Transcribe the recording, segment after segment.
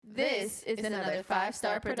This is another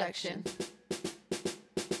 5-star production.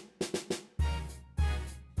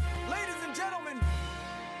 Ladies and gentlemen,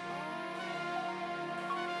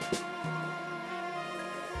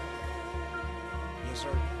 yes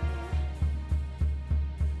sir,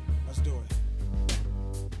 let's do it.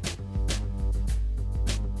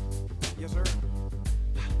 Yes sir.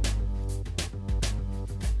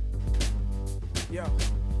 Yo,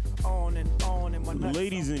 on and my nuts.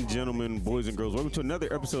 Ladies and gentlemen, boys and girls, welcome to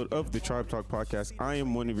another episode of the Tribe Talk Podcast. I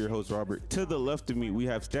am one of your hosts, Robert. To the left of me, we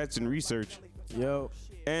have Stats and Research. Yo,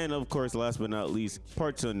 And of course, last but not least,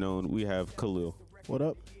 Parts Unknown, we have Khalil. what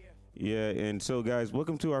up? Yeah, and so guys,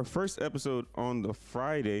 welcome to our first episode on the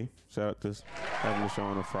Friday. Shout out to having the show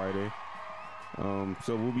on a Friday.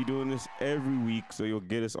 So we'll be doing this every week. So you'll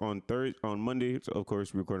get us on Monday. So of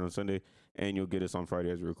course, we record on Sunday, and you'll get us on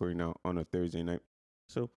Friday as we're recording now on a Thursday night.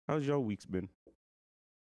 So how's y'all weeks been?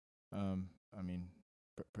 I mean,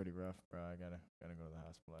 pretty rough, bro. I gotta go to the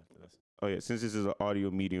hospital after this. Oh yeah, since this is an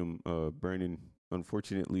audio medium, Brandon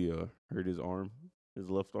unfortunately hurt his arm, his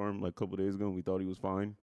left arm, like a couple days ago. And we thought he was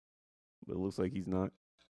fine, but it looks like he's not.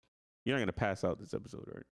 You're not gonna pass out this episode,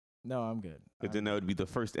 right? No, I'm good. But then that would be the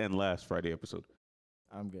first and last Friday episode.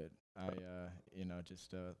 I'm good.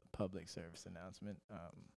 Just a public service announcement.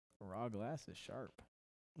 Raw glass is sharp.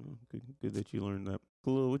 Oh, good that you learned that.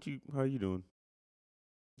 Khalil, how you doing?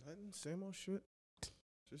 Nothing, same old shit.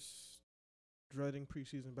 Just dreading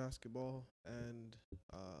preseason basketball and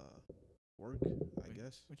work, I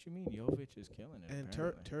guess. What you mean? Jovic is killing it. And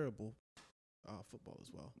terrible football as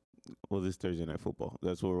well. Well, this Thursday night football.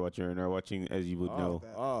 That's what we're watching right now. Watching, as you would know.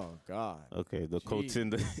 Oh God. Okay, the Colts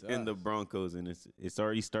and the Jesus. Broncos, and it's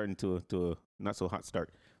already starting to a not so hot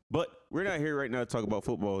start. But we're not here right now to talk about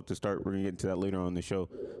football to start. We're gonna get into that later on in the show.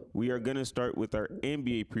 We are gonna start with our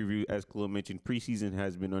NBA preview. As Khalil mentioned, preseason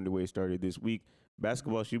has been underway, started this week.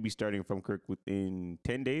 Basketball should be starting from Kirk within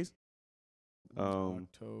 10 days.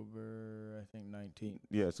 October, I think 19th.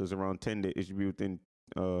 Yeah, so it's around 10 days. It should be within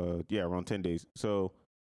around 10 days. So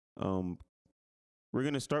we're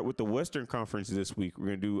gonna start with the Western Conference this week. We're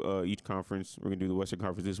gonna do each conference. We're gonna do the Western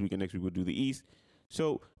Conference this week, and next week we'll do the East.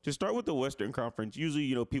 So to start with the Western Conference, usually,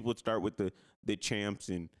 people would start with the champs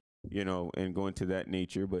and go into that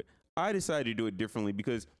nature. But I decided to do it differently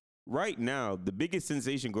because right now, the biggest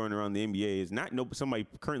sensation going around the NBA is not somebody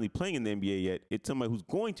currently playing in the NBA yet. It's somebody who's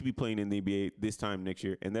going to be playing in the NBA this time next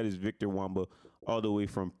year, and that is Victor Wamba, all the way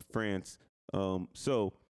from France.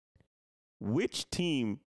 So which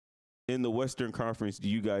team in the Western Conference do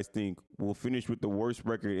you guys think will finish with the worst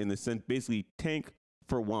record in the sense, basically tank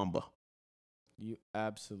for Wamba? You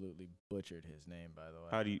absolutely butchered his name, by the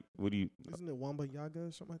way. Isn't it Wamba Yaga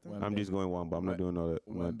or something like that? I'm just going Wamba. I'm not doing all that.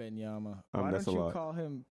 Wembenyama. That's a lot.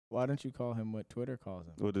 Why don't you call him what Twitter calls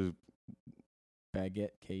him? What is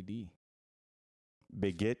Baguette KD?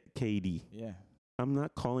 Baguette KD? Yeah. I'm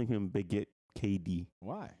not calling him Baguette KD.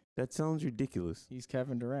 Why? That sounds ridiculous. He's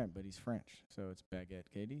Kevin Durant, but he's French, so it's Baguette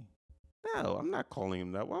KD. No, I'm not calling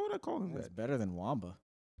him that. Why would I call him That's that? better than Wamba.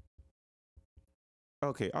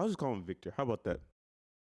 Okay, I'll just call him Victor. How about that?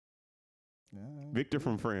 Victor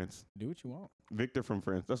from France. Do what you want. Victor from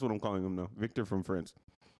France. That's what I'm calling him now. Victor from France.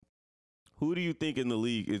 Who do you think in the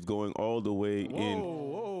league is going all the way in?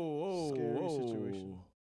 Whoa. Scary situation.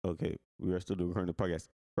 Okay, we are still doing the podcast.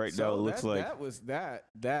 Right now, it looks like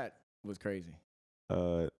that was crazy.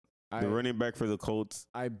 the running back for the Colts.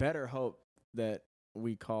 I better hope that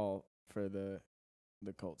we call for the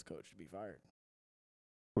Colts coach to be fired.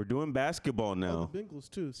 We're doing basketball now. The Bengals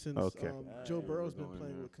too, since Okay. Joe Burrow's been Going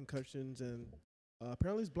playing there. with concussions and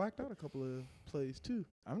apparently he's blacked out a couple of plays too.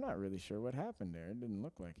 I'm not really sure what happened there. It didn't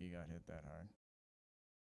look like he got hit that hard.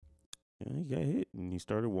 Yeah, he got hit and he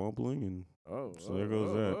started wobbling and So there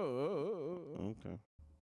goes that. Okay.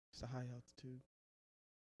 It's a high altitude.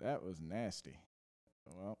 That was nasty.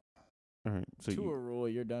 Well, All right. So to a rule,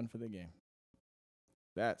 you're done for the game.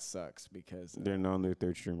 That sucks because they're now on their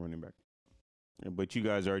third string running back. Yeah, but you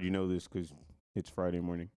guys already know this because it's Friday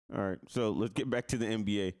morning. All right. So let's get back to the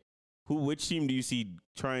NBA. Which team do you see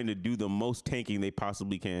trying to do the most tanking they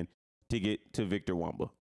possibly can to get to Victor Wamba?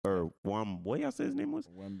 Or what y'all say his name was?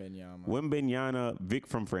 Wembenyama. Wembenyama Vic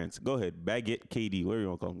from France. Go ahead. Baguette KD. Whatever you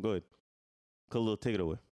want to call him. Go ahead. Khalil, take it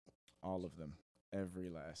away. All of them. Every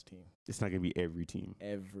last team. It's not going to be every team.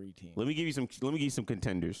 Every team. Let me give you some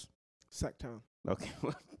contenders. Sacktown. Okay.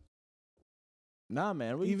 Nah,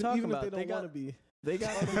 man. What are you Even talking if about? they don't want to be. They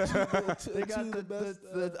got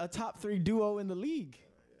a top 3 duo in the league.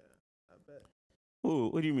 I bet. Ooh,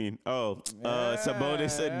 what do you mean? Oh,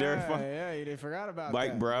 Sabonis and Durant. Yeah, you forgot about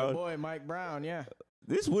Mike that. Brown. My boy, Mike Brown, yeah.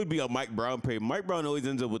 This would be a Mike Brown pick. Mike Brown always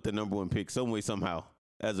ends up with the number 1 pick some way, somehow.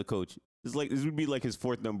 as a coach. It's like this would be like his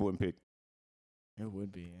 4th number 1 pick. It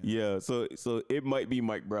would be. Yeah, so it might be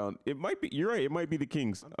Mike Brown. It might be. You're right. It might be the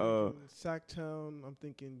Kings. I'm thinking Sacktown. I'm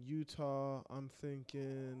thinking Utah. I'm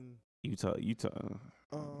thinking Utah.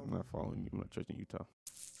 I'm not following you. I'm not trusting Utah.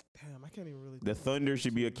 damn. I can't even really. The think of Thunder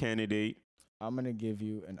should be a team. candidate. I'm gonna give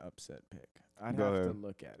you an upset pick. I'd Go have ahead. to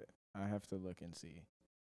look at it. I have to look and see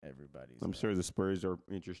everybody's. I'm sure the Spurs are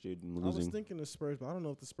interested in I was losing. thinking the Spurs, but I don't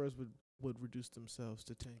know if the Spurs would reduce themselves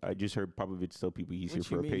to tank. I just heard Popovich tell people he's here What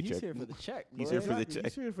for you a mean? paycheck. He's here for the check. He's boy. here for the Exactly. check.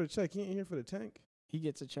 He's here for the check. He ain't here for the tank. He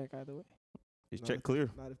gets a check either way. His Not check if-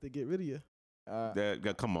 clear. Not if they get rid of you.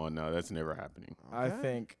 Come on now, that's never happening. I Okay.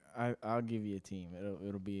 think I'll give you a team.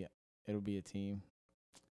 It'll be a team.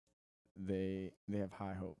 They have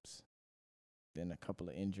high hopes. Then a couple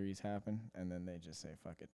of injuries happen, and then they just say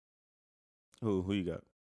fuck it. Who you got?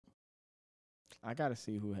 I gotta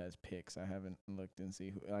see who has picks. I haven't looked and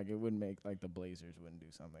see who. Like it wouldn't make like the Blazers wouldn't do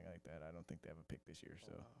something like that. I don't think they have a pick this year.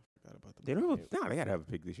 So I forgot about the They don't have. Nah, they gotta have a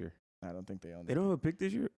pick this year. I don't think they own. They don't have a pick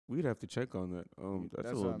this year. We'd have to check on that.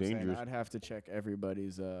 That's a what little I'm saying. dangerous. I'd have to check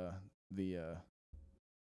everybody's the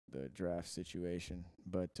draft situation,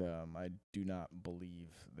 but I do not believe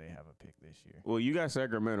they have a pick this year. Well, you got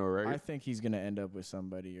Sacramento, right? I think he's gonna end up with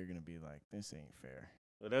somebody. You're gonna be like, this ain't fair.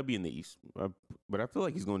 Well, that'd be in the East. But I feel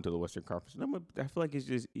like he's going to the Western Conference. I feel like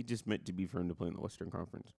he just meant to be for him to play in the Western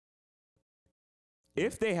Conference.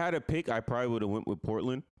 If they had a pick, I probably would have went with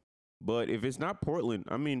Portland. But if it's not Portland,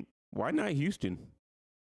 I mean, why not Houston?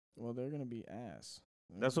 Well, they're gonna be ass.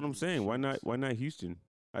 They're That's what gonna I'm be saying. Why not? shits. Why not Houston?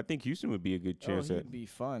 I think Houston would be a good chance Oh, at he'd be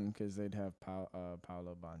fun because they'd have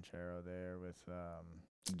Paolo Banchero there with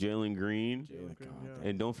Jalen Green. Jalen Green, God, yeah. that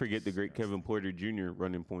And don't forget the great Kevin disgusting. Porter Jr.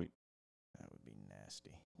 running point. That would be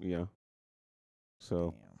nasty. Yeah.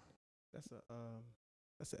 So Damn.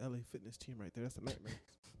 That's a LA Fitness team right there. That's a nightmare.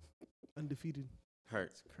 Undefeated.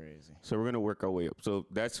 That's crazy. So we're gonna work our way up. So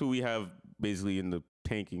that's who we have basically in the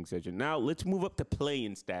tanking section. Now let's move up to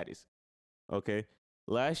play-in status. Okay.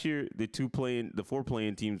 Last year, the 4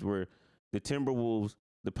 play-in teams were the Timberwolves,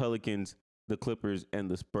 the Pelicans, the Clippers, and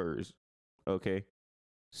the Spurs. Okay.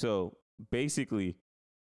 So basically,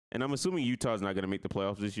 and I'm assuming Utah's not gonna make the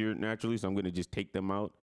playoffs this year naturally, so I'm gonna just take them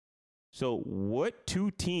out. So what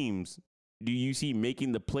 2 teams do you see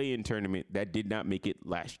making the play-in tournament that did not make it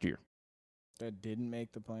last year? That didn't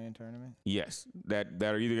make the play-in tournament. Yes, that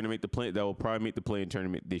are either going to make the play. That will probably make the play-in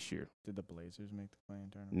tournament this year. Did the Blazers make the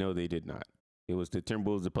play-in tournament? No, they did not. It was the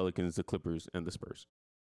Timberwolves, the Pelicans, the Clippers, and the Spurs.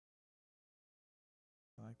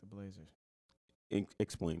 I like the Blazers.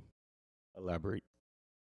 Explain. Elaborate.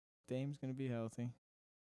 Dame's gonna be healthy.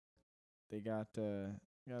 They got a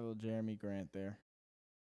little Jeremy Grant there.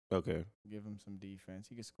 Okay. Give him some defense.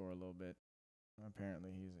 He could score a little bit.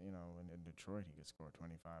 Apparently, he's in Detroit he could score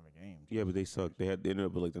 25 a game. Yeah, but they Jesus sucked. Christ. They ended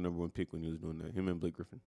up with like the number 1 pick when he was doing that. Him and Blake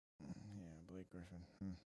Griffin. Yeah, Blake Griffin.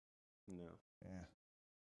 No. Yeah,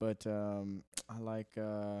 but I like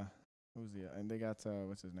who's the and they got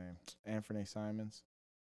what's his name, Anthony Simons.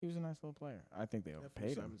 He was a nice little player. I think they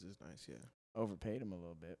overpaid him. Simons is nice, yeah. Overpaid him a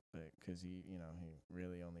little bit, but because he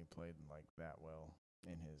really only played like that well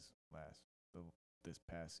in his this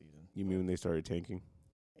past season. You mean when they started tanking?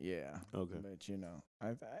 Yeah. Okay.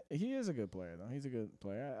 But he is a good player though. He's a good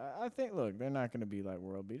player. I think. Look, they're not going to be like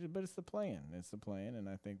world beaters, but it's the play-in. It's the play-in, and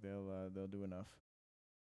I think they'll do enough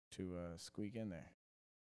to squeak in there.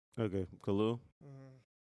 Okay. Khalil?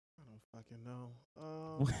 I don't fucking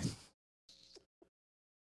know.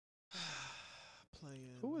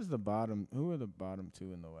 Playing. Who was the bottom? Who were the bottom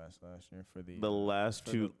 2 in the West last year for The last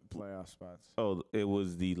for 2. the playoff spots? Oh, it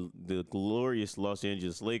was the glorious Los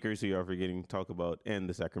Angeles Lakers, who y'all forgetting to talk about, and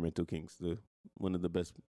the Sacramento Kings, one of the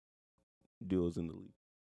best duos in the league.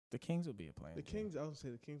 The Kings will be a play-in. The team. Kings? I would say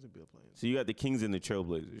the Kings would be a playing. So you got the Kings and the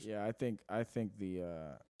Trailblazers. Yeah, I think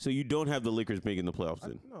the So you don't have the Lakers making the playoffs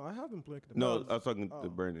then? No, I have them playing. No, I was talking Oh. to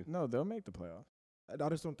Brandon. no, they'll make the playoffs. I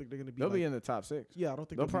just don't think they're gonna be. They'll like, be in the top 6. Yeah, I don't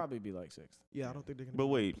think They'll be- probably be like 6th. Yeah, I don't think they're gonna. But be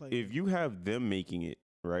wait, playing. if you have them making it,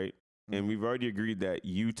 right, and Mhm. we've already agreed that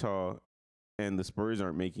Utah and the Spurs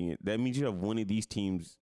aren't making it, that means you have one of these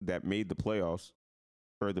teams that made the playoffs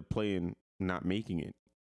or the play-in not making it.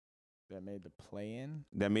 That made the play-in.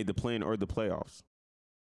 That made the play-in or the playoffs.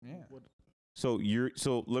 Yeah. What- So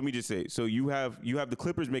let me just say, so you have the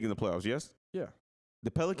Clippers making the playoffs, yes? Yeah.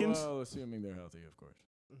 The Pelicans? Well, assuming they're healthy, of course.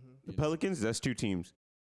 Mhm. The Pelicans, that's 2 teams.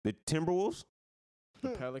 The Timberwolves?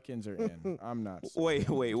 The Pelicans are in. I'm not. Wait.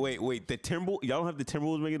 The y'all don't have the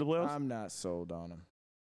Timberwolves making the playoffs? I'm not sold on them.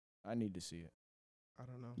 I need to see it. I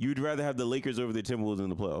don't know. You'd rather have the Lakers over the Timberwolves in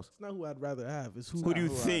the playoffs. It's not who I'd rather have. It's who. Who do you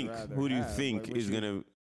who I'd think? rather Who do you have. think Like, what is you- gonna?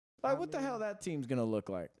 Like, I what the mean- hell that team's gonna look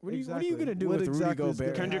like? What are you Exactly. gonna do What with exactly Rudy is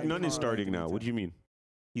Gobert? gonna Kendrick happen? Nunn is Carl starting Anthony now. What do Towns? you mean?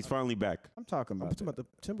 He's finally back. I'm talking I'm about. talking about the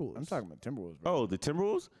Timberwolves. I'm talking about Timberwolves. Bro. Oh, the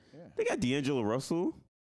Timberwolves? Yeah. They got D'Angelo Russell.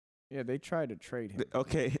 Yeah, they tried to trade him.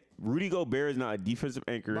 Okay, Rudy Gobert is not a defensive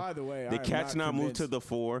anchor. By the way, The I am cat's not not moved to convinced. the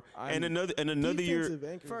 4, and I'm- another year. Defensive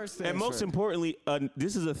anchor. First And things most first. importantly,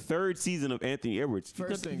 this is a third season of Anthony Edwards. First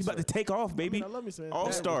He's things about to first. take off, I baby. mean, I love me some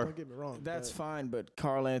All-star. Don't get me wrong. That's but fine, but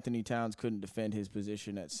Carl Anthony Towns couldn't defend his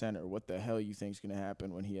position at center. What the hell you think's gonna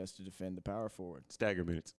happen when he has to defend the power forward? Stagger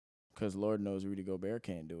minutes. Because Lord knows Rudy Gobert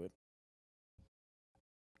can't do it.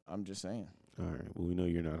 I'm just saying. All right. Well, we know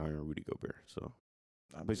you're not high on Rudy Gobert, so.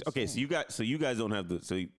 I'm But just okay, saying. so you guys don't have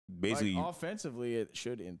the basically. Like, offensively, it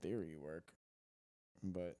should in theory work,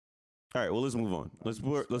 but All right. Well, let's move on. Let's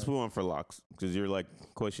just let's move on for locks because you're like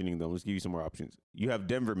questioning them. Let's give you some more options. You have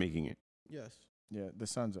Denver making it. yes, yeah, the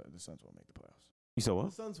Suns won't make the playoffs. You said the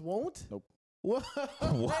what? Suns won't. Nope. What?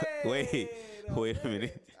 What? Wait a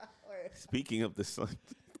minute. Speaking of the Suns,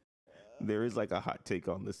 there is like a hot take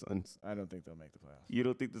on the Suns. I don't think they'll make the playoffs. You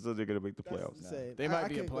don't think the Suns are going to make the That's playoffs? insane. No. They I might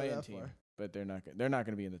be a can't go play-in that team, far. but they're not. They're not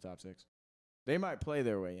going to be in the top 6. They might play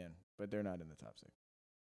their way in, but they're not in the top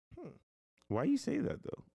 6. Why you say that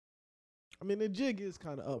though? I mean, the jig is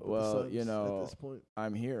kind of up. Well, with the you Suns know, at this point,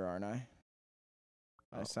 I'm here, aren't I?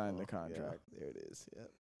 I Oh, signed the yeah, contract. there it is. Yeah.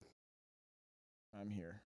 I'm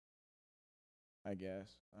here. I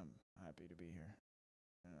guess I'm happy to be here.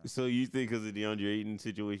 You know. So you think because of DeAndre Ayton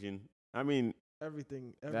situation? I mean,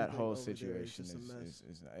 Everything That whole over there situation just a mess.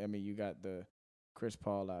 is. I mean, you got the Chris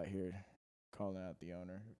Paul out here calling out the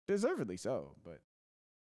owner, deservedly so. But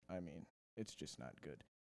I mean, it's just not good.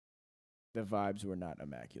 The vibes were not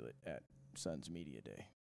immaculate at Suns Media Day.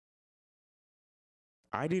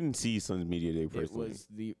 I didn't see Suns Media Day It personally. was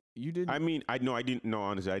you didn't. I mean, I didn't. No,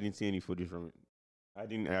 honestly, I didn't see any footage from it. I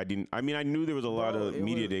didn't. I mean, I knew there was a lot Bro, of it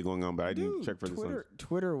media was- day going on, but I didn't Dude, check for the Suns.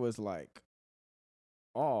 Twitter was like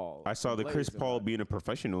all. I saw the Chris ablaze Paul about it. being a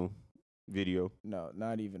professional video. No,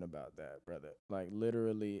 not even about that, brother. Like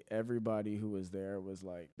literally everybody who was there was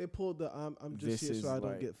like, They pulled the I'm This just here is so I don't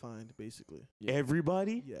like- get fined, basically. yeah.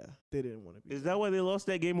 Everybody? Yeah, they didn't want to be. Is that why they lost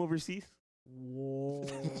that game overseas? Whoa.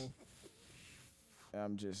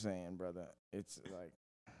 I'm just saying, brother. It's like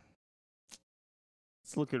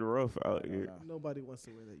It's looking rough out I don't here. know. Nobody wants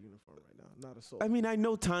to wear that uniform right now. Not a soul. I mean, I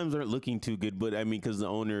know times aren't looking too good, but I mean, because the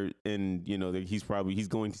owner and he's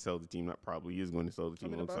going to sell the team. Not probably, he is going to sell the I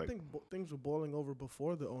team. mean, it looks but I like. think things were boiling over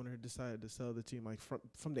before the owner decided to sell the team. Like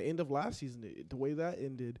from the end of last season, the way that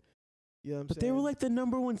ended. You know what I'm But saying? they were like the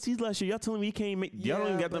number 1 seed last year. Y'all telling me you can't make? Y'all don't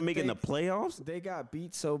even Yeah, got them but making they- the playoffs. they got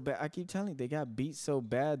beat so bad. I keep telling you, they got beat so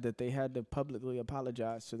bad that they had to publicly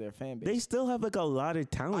apologize to their fan base. They still have like a lot of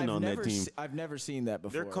talent on that team. I've never seen that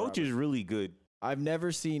before. Their coach is Robert. really good I've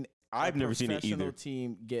never seen. I've never seen it professional either.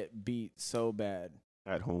 team get beat so bad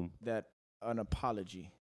at home. that an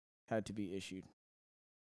apology had to be issued.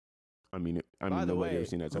 I mean, By the nobody way, ever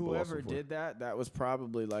seen that type of loss whoever before. did that was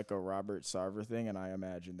probably like a Robert Sarver thing, and I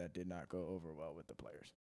imagine that did not go over well with the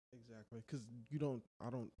players. Exactly, because I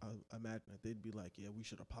don't imagine that they'd be like, yeah, we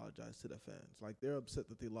should apologize to the fans. Like they're upset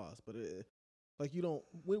that they lost, but like you don't.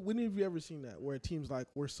 When have you ever seen that where a team's like,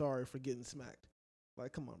 we're sorry for getting smacked?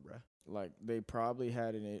 Like, come on, bruh. Like they probably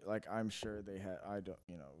had like I'm sure they had. I don't,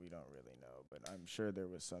 we don't really know, but I'm sure there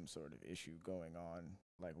was some sort of issue going on,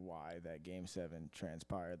 like why that Game 7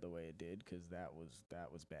 transpired the way it did, because that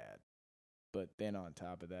was bad. But then on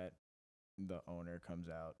top of that, the owner comes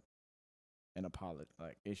out and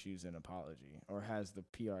issues an apology, or has the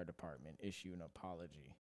PR department issue an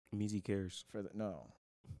apology Measy cares. for the no.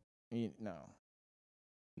 No.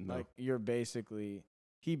 Like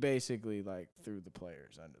he basically like threw the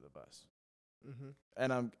players under the bus.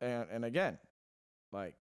 Mm-hmm. And again,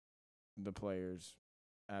 like the players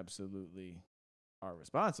absolutely are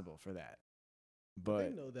responsible for that. But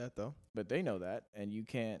They know that though. but they know that, and you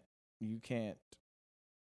can't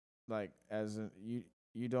like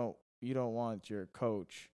you don't want your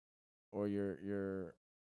coach or your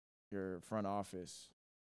front office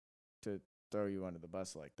to throw you under the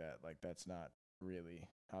bus like that. Like that's not really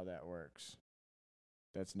how that works.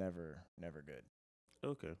 That's never good.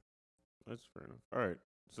 Okay, that's fair enough. All right,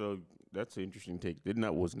 so that's an interesting take.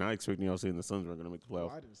 Was not expecting y'all saying the Suns were going to make the Well,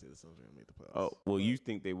 playoffs. I didn't say the Suns were gonna make the playoffs. Oh, well, but, you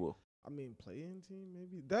think they will? I mean, play-in team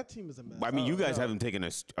maybe. That team is a mess. I mean, you guys no. haven't taken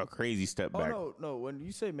a crazy step back. No. When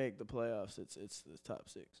you say make the playoffs, it's the top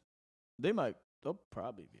 6. They'll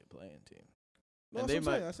probably be a play-in team. No, And that's they what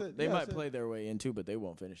I'm might saying. I said they yeah, I might said- play their way in too, but they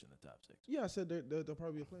won't finish in the top 6. Yeah, I said they'll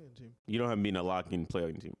probably be a playing team. You don't have them being a lock-in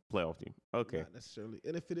playoff team. Okay. Not necessarily.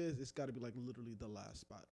 And if it is, it's got to be like literally the last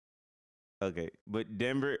spot. Okay, but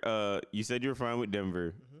Denver. You said you're fine with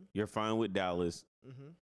Denver. Mhm. You're fine with Dallas.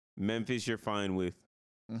 Mhm. Memphis, you're fine with.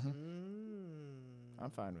 Mm-hmm. Mm. I'm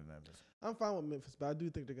fine with Memphis. I'm fine with Memphis, but I do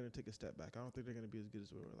think they're going to take a step back. I don't think they're going to be as good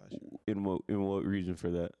as we were last year. In what reason for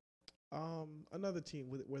that? Another team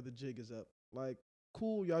where the jig is up. Like,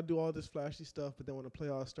 cool, y'all do all this flashy stuff, but then when the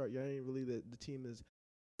playoffs start, y'all ain't really the team is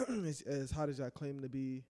as hot as y'all claim to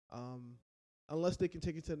be. Unless they can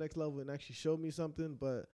take it to the next level and actually show me something,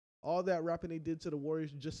 but all that rapping they did to the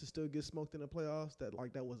Warriors just to still get smoked in the playoffs, that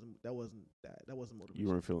wasn't motivation. You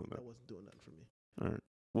weren't feeling that. That wasn't doing nothing for me. All right.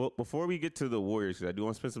 Well, before we get to the Warriors, 'cause I do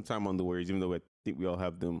want to spend some time on the Warriors, even though I think we all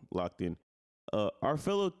have them locked in. Our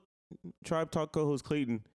fellow Tribe Talk co-host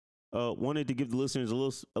Clayton wanted to give the listeners a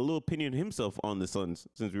little opinion himself on the Suns,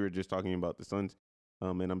 since we were just talking about the Suns.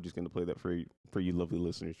 And I'm just going to play that for you lovely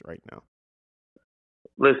listeners right now.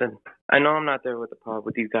 Listen, I know I'm not there with the pod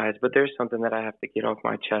with these guys, but there's something that I have to get off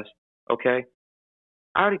my chest, okay?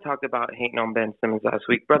 I already talked about hating on Ben Simmons last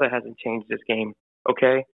week. Brother hasn't changed this game,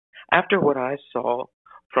 okay? After what I saw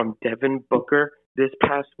from Devin Booker this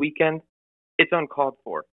past weekend, it's uncalled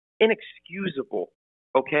for. Inexcusable,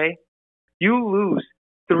 okay? You lose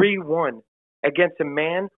 3-1 against a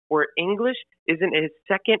man where English isn't his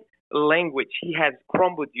second language. He has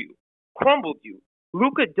crumbled you.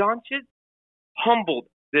 Luka Doncic humbled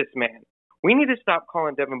this man. We need to stop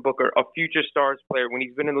calling Devin Booker a future stars player when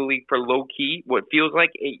he's been in the league for low-key, what feels like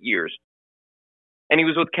 8 years. And he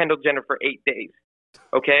was with Kendall Jenner for 8 days,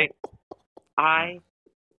 okay? I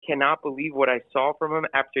cannot believe what I saw from him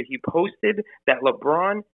after he posted that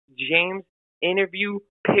LeBron James interview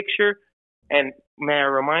picture. And may I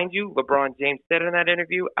remind you, LeBron James said in that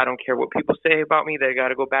interview, I don't care what people say about me. They got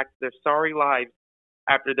to go back to their sorry lives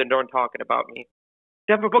after they're done talking about me.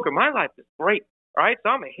 Devin Booker, my life is great, all right? So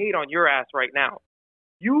I'm going to hate on your ass right now.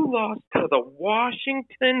 You lost to the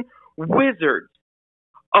Washington Wizards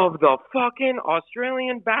of the fucking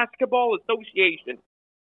Australian Basketball Association,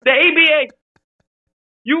 the ABA.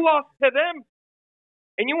 You lost to them.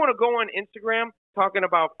 And you want to go on Instagram talking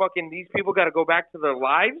about fucking these people got to go back to their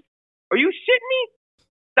lives? Are you shitting me?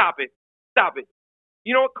 Stop it.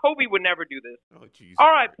 You know what? Kobe would never do this. Oh, jeez.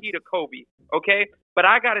 R.I.P. to Kobe, okay? But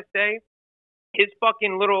I got to say, his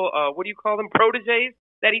fucking little, what do you call them, proteges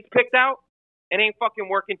that he's picked out, it ain't fucking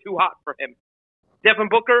working too hot for him. Devin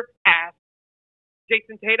Booker, ass.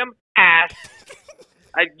 Jason Tatum, ass.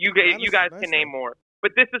 You guys can name more.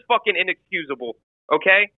 But this is fucking inexcusable,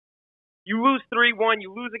 okay? You lose 3-1.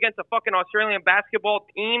 You lose against a fucking Australian basketball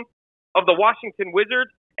team of the Washington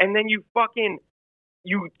Wizards, and then you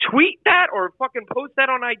tweet that or fucking post that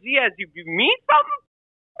on IG as you mean something?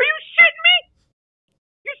 Are you shitting me?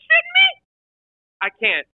 You shitting me? I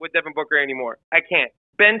can't with Devin Booker anymore. I can't.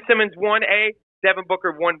 Ben Simmons 1A, Devin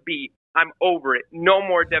Booker 1B. I'm over it. No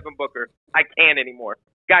more Devin Booker. I can't anymore.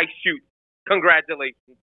 Guy, shoot.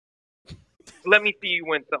 Congratulations. Let me see you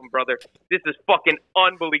win something, brother. This is fucking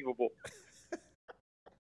unbelievable.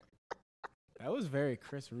 That was very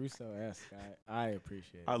Chris Russo-esque. I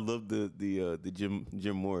appreciate it. I love the Jim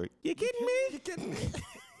Moore. You kidding me? You kidding me?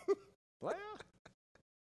 Player?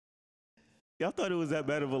 Y'all thought it was that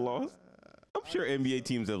bad of a loss? I'm sure NBA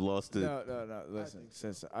teams have lost it. No. Listen,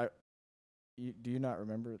 since do you not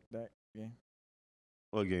remember that game?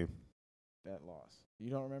 What game? That loss. You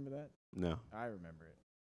don't remember that? No. I remember it.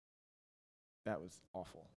 That was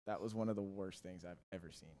awful. That was one of the worst things I've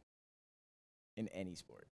ever seen in any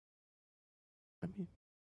sport. I mean,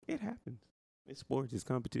 it happens. It's sports. It's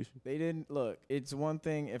competition. They didn't look. It's one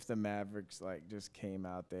thing if the Mavericks just came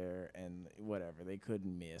out there and whatever they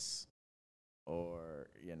couldn't miss, or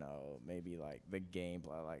maybe the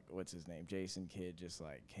gameplay what's his name, Jason Kidd just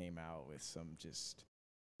came out with some just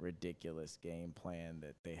ridiculous game plan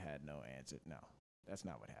that they had no answer. No, that's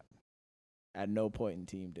not what happened. At no point in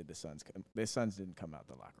team did the Suns didn't come out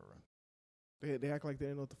the locker room. They act like they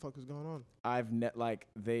didn't know what the fuck was going on.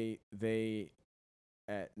 They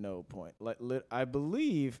at no point. I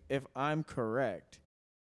believe, if I'm correct,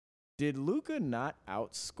 did Luka not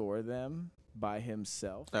outscore them by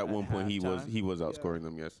himself? At one point, halftime? he was outscoring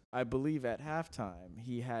them. Yes. I believe at halftime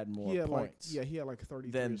he had more points. He had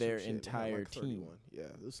 33 than or some their shit. entire team. 31. Yeah,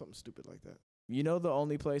 it was something stupid like that. You know the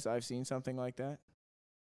only place I've seen something like that?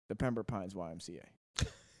 The Pembroke Pines YMCA.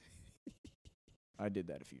 I did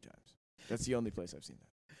that a few times. That's the only place I've seen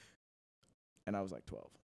that. And I was 12.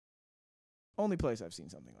 Only place I've seen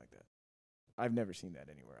something like that. I've never seen that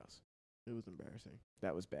anywhere else. It was embarrassing.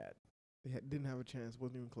 That was bad. They didn't have a chance.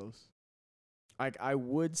 Wasn't even close. I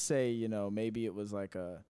would say, maybe it was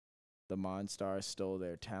the Monstars stole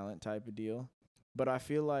their talent type of deal. But I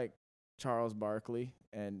feel like Charles Barkley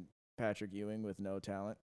and Patrick Ewing with no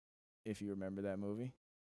talent if you remember that movie,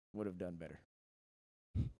 would have done better.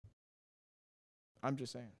 I'm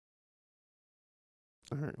just saying.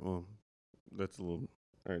 All right, well, that's a little.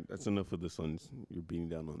 All right, that's enough of the Suns. You're beating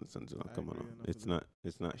down on the Suns. I Come on, agree, enough it's of not.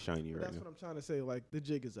 It's not shiny But right that's now. what I'm trying to say. Like the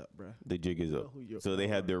jig is up, bruh. The jig is You know up. who you're So they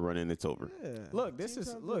had on. their run and it's over. Yeah. Look, this Teams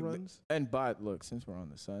is have their look, runs. and but look, since we're on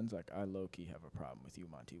the Suns, like I low key have a problem with you,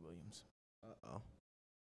 Monty Williams. Uh-oh.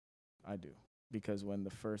 I do. Because when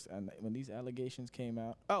when these allegations came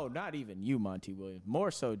out, not even you, Monty Williams,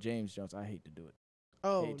 more so James Jones. I hate to do it.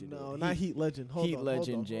 Oh Hate to do no, it. not Heat legend. Hold Heat on, legend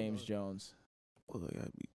hold on, James hold Jones. Well, I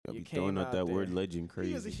You be came throwing out out that word there. legend on. crazy.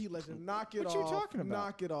 He is a Heat legend. Knock it What off. you talking about?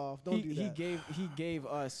 Knock it off. Don't do that. He gave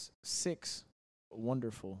us 6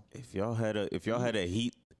 wonderful. If y'all had a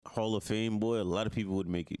Heat Hall of Fame boy, a lot of people would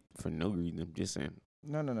make it for no reason. I'm just saying.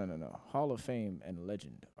 No. Hall of Fame and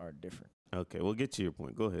legend are different. Okay, we'll get to your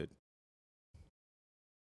point. Go ahead.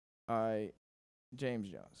 James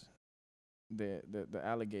Jones, the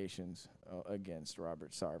allegations against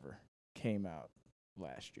Robert Sarver came out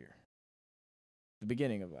last year, the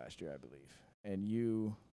beginning of last year, I believe, and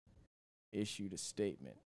you issued a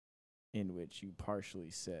statement in which you partially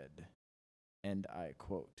said, and I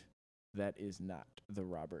quote, "That is not the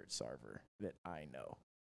Robert Sarver that I know."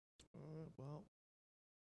 Well,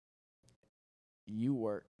 You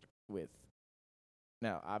worked with.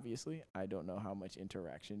 Now, obviously, I don't know how much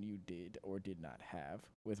interaction you did or did not have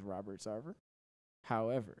with Robert Sarver.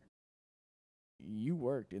 However, you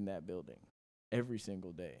worked in that building every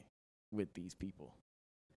single day with these people.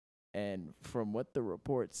 And from what the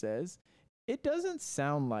report says, it doesn't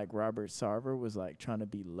sound like Robert Sarver was like trying to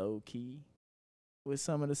be low key with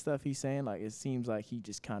some of the stuff he's saying. Like it seems like he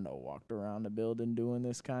just kind of walked around the building doing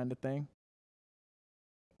this kind of thing.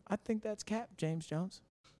 I think that's cap, James Jones.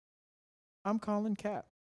 I'm calling cap.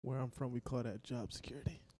 where I'm from, we call that job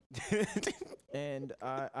security. And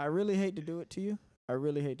I really hate to do it to you.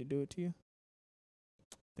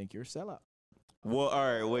 I think you're a sellout. Well, all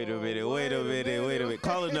right, wait a minute.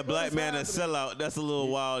 Calling the black man a sellout, that's a little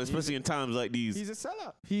wild, especially in times like these. He's a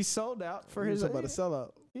sellout. He sold out for He's his. about to sell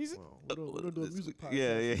out. He's. We don't do a music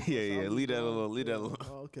podcast. Yeah. Leave that alone.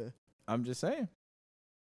 Oh, okay. I'm just saying.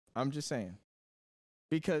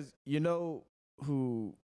 Because you know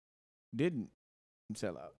who didn't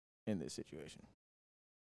sell out in this situation?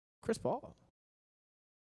 Chris Paul.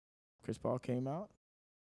 Chris Paul came out,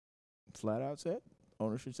 flat out said,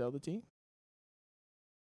 owner should sell the team.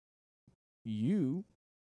 You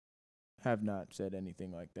have not said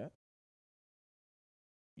anything like that.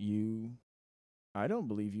 I don't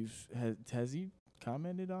believe has he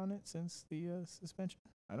commented on it since the suspension?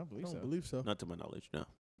 I don't I believe don't so. believe so. Not to my knowledge, no.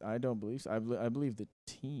 I don't believe so. I believe the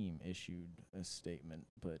team issued a statement,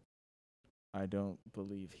 but I don't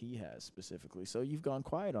believe he has specifically. So you've gone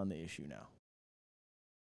quiet on the issue now.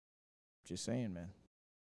 Just saying, man.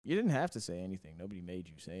 You didn't have to say anything. Nobody made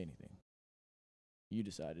you say anything. You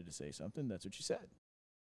decided to say something. That's what you said.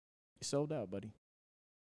 You sold out, buddy.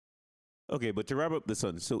 Okay, but to wrap up the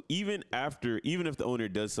Suns, so even if the owner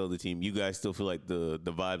does sell the team, you guys still feel like the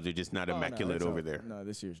vibes are just not immaculate over there. No,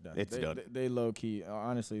 this year's done. It's done. They low key.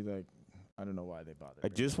 Honestly, like I don't know why they bothered. I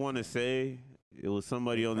just want to say it was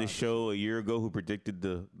somebody on this show a year ago who predicted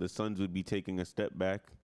the Suns would be taking a step back,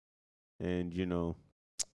 and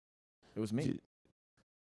It was me.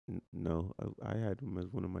 No, I had them as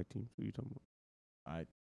one of my teams. What are you talking about? I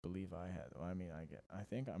believe I had. Well, I mean,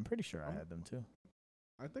 I'm pretty sure I had them too.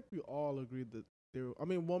 I think we all agreed that they were. I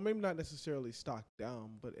mean, well, maybe not necessarily stocked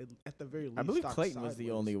down, but at the very least, I believe stocked Clayton was the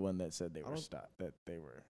sideways. only one that said they I were don't- stopped. That we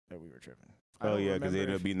were tripping. Oh yeah, because they ended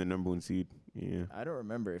ended up being the number one seed. Yeah, I don't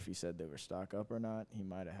remember if he said they were stock up or not. He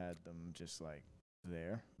might have had them just like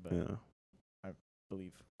there, but yeah. I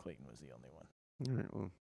believe Clayton was the only one. All right,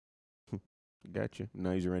 well, gotcha.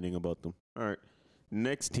 Now he's ranting about them. All right,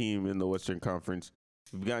 next team in the Western Conference.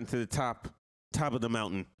 We've gotten to the top of the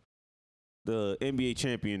mountain. The NBA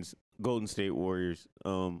champions, Golden State Warriors.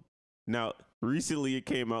 Now, recently it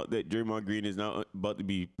came out that Draymond Green is now about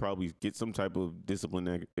to probably get some type of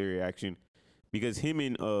disciplinary action because him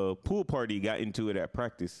and Pool Party got into it at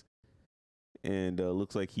practice, and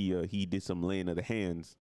looks like he did some laying of the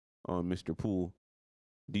hands on Mr. Pool.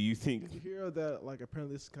 Do you think? Did you hear that? Like,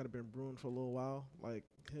 apparently, this has kind of been brewing for a little while. Like,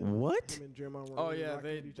 What? Him and Draymond were Oh really yeah,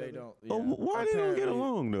 rocking with each they other. don't. Oh, yeah. why they don't get Apparently-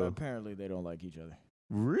 along though? Apparently they don't like each other.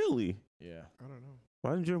 Really? Yeah. I don't know.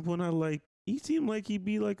 Why didn't Draymond not like? He seemed like he'd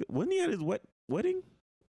be like. Wasn't he at his wedding?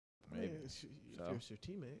 Maybe. Yeah, if So. it's your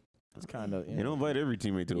teammate. It's kind of. They don't invite every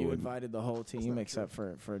teammate to the You wedding. invited the whole team not except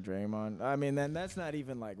for Draymond. I mean, then that's not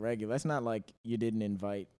even like regular. That's not like you didn't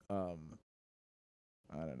invite. I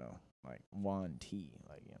don't know, like Juan T.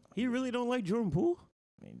 Like He really don't like Jordan Poole.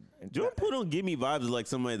 I mean, and Jordan Poole don't give me vibes like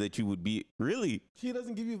somebody that you would be. Really? He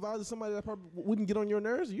doesn't give you vibes of somebody that probably wouldn't get on your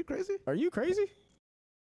nerves. Are you crazy? Are you crazy?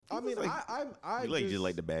 I mean, like- I You like just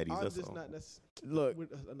like the baddies. I'm That's just all. not necessarily.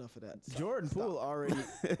 Look, Enough of that. Stop, Jordan stop. Poole already.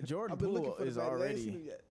 Jordan I've been looking Poole for the is baddies. I ain't seen already. him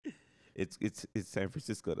yet. It's San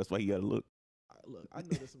Francisco. That's why you gotta look. Look, I know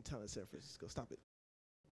there's some talent in San Francisco. Stop it.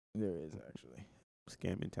 There is actually.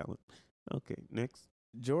 Scamming talent. Okay, next.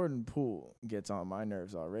 Jordan Poole gets on my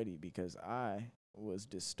nerves already because I was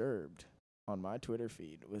disturbed on my Twitter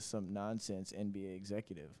feed with some nonsense NBA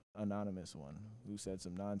executive, anonymous one, who said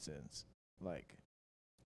some nonsense like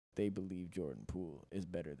they believe Jordan Poole is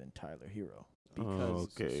better than Tyler Hero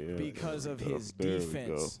because of his There we go.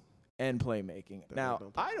 defense and playmaking. There Now, we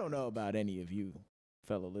go. I don't know about any of you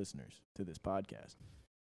fellow listeners to this podcast.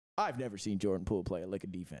 I've never seen Jordan Poole play a lick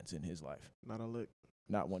of defense in his life. Not a lick.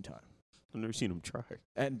 Not one time. I've never seen him try.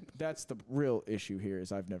 And that's the real issue here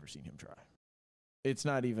is I've never seen him try. It's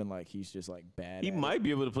not even like he's just like bad. He at might it.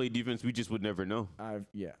 be able to play defense. We just would never know.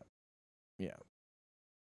 Yeah.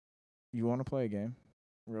 You want to play a game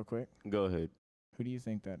real quick? Go ahead. Who do you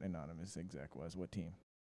think that anonymous exec was? What team?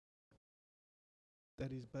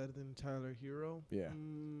 That he's better than Tyler Hero. Yeah.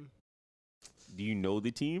 Do you know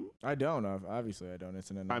the team? I don't know. Obviously, I don't. It's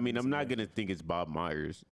an anonymous I mean, I'm not exec. gonna think it's Bob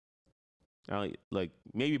Myers. Like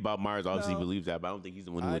maybe Bob Myers obviously No. believes that, but I don't think he's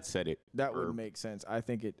the one who I- would set it. That or- would make sense. I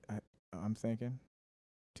think it. I'm thinking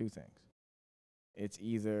two things. It's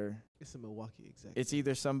either It's a Milwaukee executive. it's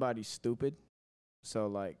either somebody stupid, so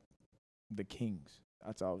like the Kings.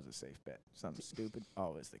 That's always a safe bet. Something stupid,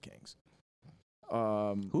 always the Kings.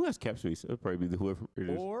 Who has cap space? It'll probably be whoever it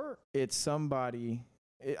is. Or it's somebody.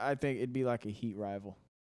 I think it'd be like a Heat rival,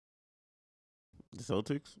 The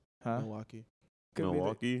Celtics, huh? Milwaukee.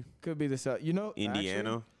 Milwaukee, Could be the Cel- You know,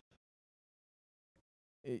 Indiana.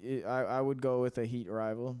 actually, I would go with a Heat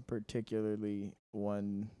rival, particularly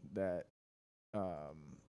one that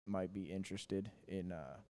might be interested in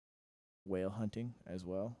whale hunting as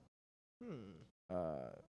well.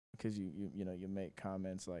 Because you make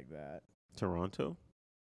comments like that. Toronto,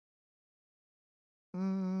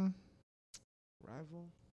 Rival?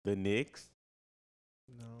 the Knicks.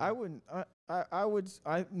 No. I wouldn't. I would.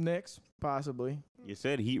 Knicks possibly. You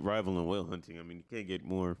said Heat rival and whale hunting. I mean, you can't get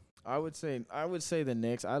more. I would say the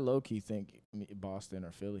Knicks. I low key think Boston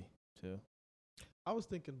or Philly too. I was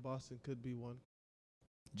thinking Boston could be one.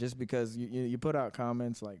 Just because you put out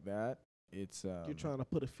comments like that, it's You're trying to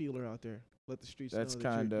put a feeler out there. Let the streets that's know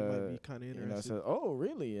that you might kinda, be kind of you know, interested. so, oh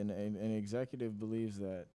really? And an executive believes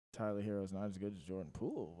that Tyler Hero is not as good as Jordan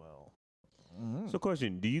Poole. Well, So,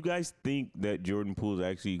 question: do you guys think that Jordan Poole is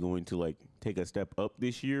actually going to like take a step up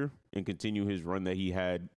this year and continue his run that he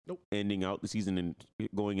had, Nope. ending out the season and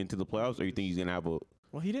going into the playoffs, or you think he's gonna have a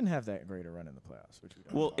well, he didn't have that great a run in the playoffs, which we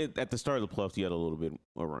don't well talk at the start of the playoffs he had a little bit of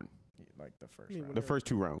a run. about. Like the first I mean, round. The first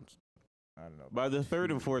two rounds. I don't know. By the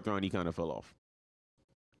third and fourth round, he kind of fell off.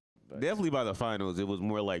 but- Definitely by the finals, it was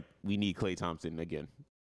more like we need Klay Thompson again.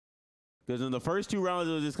 Because in the first two rounds,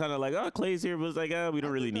 it was just kind of like, oh, Klay's here, but it's like, we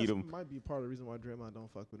don't really need him. Might be part of the reason why Draymond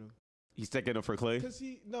don't fuck with him. He's second up for Klay. Because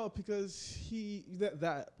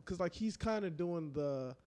like he's kind of doing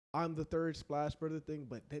the I'm the third splash brother thing,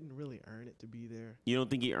 but didn't really earn it to be there. You don't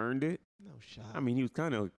think he earned it? No shot. I mean, he was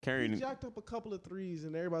kind of carrying he it. jacked up a couple of threes,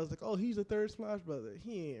 and everybody's like, "Oh, he's the third splash brother."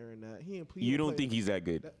 He ain't earned that. He ain't. You don't think he's that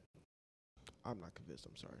good? I'm not convinced.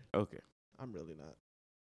 I'm sorry. Okay. I'm really not.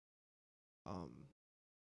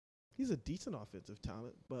 He's a decent offensive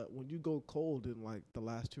talent, but when you go cold in like the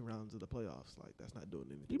last two rounds of the playoffs, like that's not doing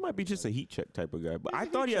anything. He might be just a heat check type of guy, but He's I a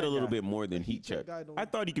thought heat he had a check little guy. bit more than A heat check. guy don't- I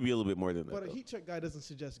thought he could be a little bit more than that. But a though. heat check guy doesn't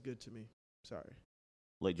suggest good to me. Sorry.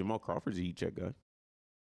 Like Jamal Crawford's a heat check guy.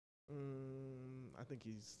 I think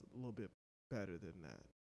he's a little bit better than that.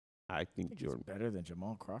 I think think he's Jordan. better than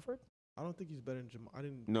Jamal Crawford. I don't think he's better than Jamal. I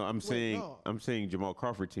didn't. No, I'm Wait, saying no. I'm saying Jamal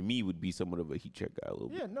Crawford to me would be somewhat of a heat check guy a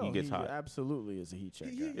little Yeah, bit. no, he gets hot. absolutely is a heat check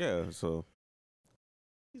He- guy. Yeah, so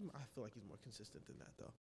I feel like he's more consistent than that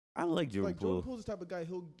though. I like Jordan Like Jordan Poole. Poole's the type of guy.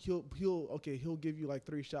 He'll give you like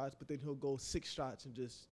 3 shots, but then he'll go 6 shots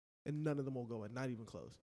and none of them will go in, not even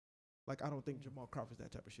close. Like I don't think Jamal Crawford's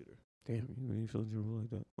that type of shooter. Damn, you ain't feeling Jordan Poole like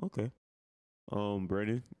that. Okay.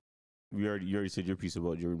 Brandon, you already said your piece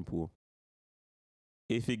about Jordan Poole.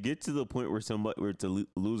 If it gets to the point where it's a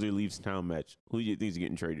loser leaves town match, who do you think is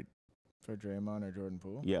getting traded? For Draymond or Jordan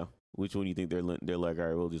Poole? Yeah, which one do you think they're like? All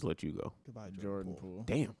right, we'll just let you go. Goodbye, Jordan Poole.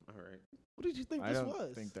 Damn. All right. What did you think I this don't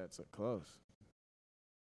was? think that's a close.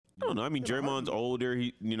 I don't know. I mean, In a Draymond's heartbeat. older.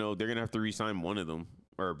 They're gonna have to re-sign one of them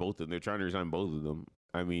or both of them. They're trying to re-sign both of them.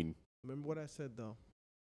 I mean, Remember what I said though.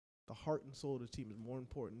 The heart and soul of the team is more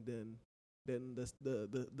important than than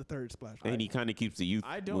the third splash. And he kind of keeps the youth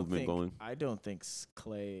I don't movement think going. I don't think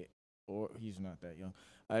Clay, or he's not that young.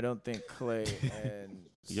 I don't think Clay and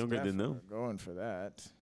Younger Steph than them. are going for that.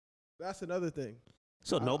 That's another thing.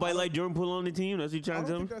 So I nobody don't- like Jordan Poole on the team? That's what you I trying don't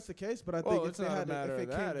to tell think me? that's the case, but I Well, think if it's they not a had matter if of it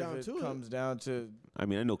came that. down If to it comes down to I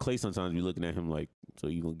mean, I know Clay sometimes be looking at him like, so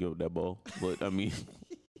you gonna give up that ball? But I mean,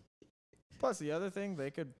 plus the other thing,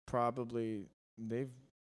 they've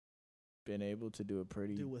been able to do a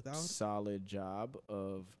pretty Do without? solid job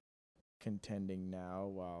of contending now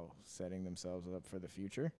while setting themselves up for the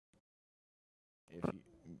future. If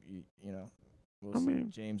you know, we'll I see. mean-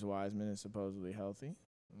 James Wiseman is supposedly healthy,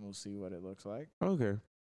 and we'll see what it looks like. okay.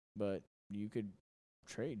 But you could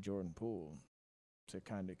trade Jordan Poole to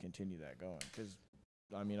kind of continue that going. Because,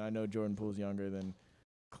 I mean, I know Jordan Poole's younger than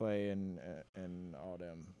Clay and all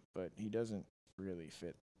them, but he doesn't really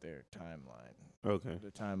fit their timeline. Okay.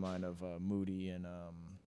 The timeline of Moody and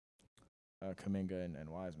Kuminga and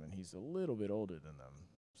Wiseman. He's a little bit older than them.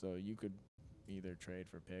 So you could either trade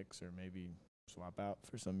for picks or maybe swap out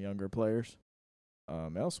for some younger players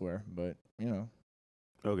elsewhere. But, you know.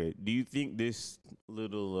 Okay. Do you think this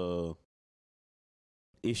little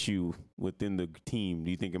issue within the team,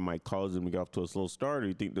 do you think it might cause them to get off to a slow start, or do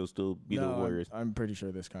you think they'll still be the No, Warriors? I'm pretty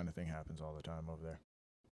sure this kind of thing happens all the time over there.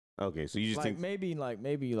 Okay, so you just Like think, maybe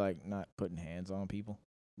not putting hands on people.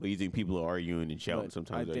 but you think people are arguing and shouting But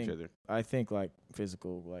sometimes I at each think- other? I think like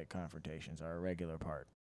physical like confrontations are a regular part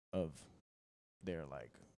of their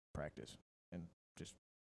like practice, and just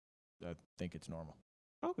I think it's normal.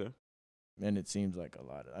 Okay. And it seems like a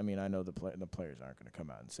lot. I mean, I know the players aren't going to come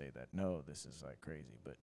out and say that. No, this is like crazy,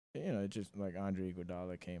 but you know, it just like Andre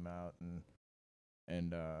Iguodala came out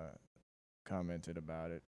and commented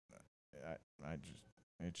about it.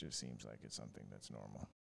 It just seems like it's something that's normal.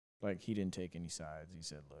 Like he didn't take any sides. He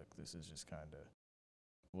said, "Look, this is just kind of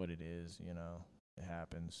what it is. You know, it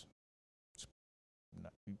happens."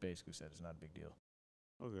 He basically said it's not a big deal.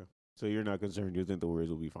 Okay. So you're not concerned. You think the Warriors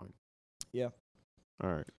will be fine? Yeah.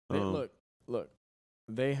 All right. Look,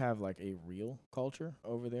 they have like a real culture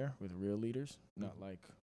over there with real leaders, not like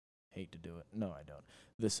hate to do it. No, I don't.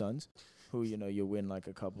 The Suns, who, you know, you win like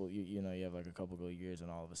a couple, you know, you have like a couple good years, and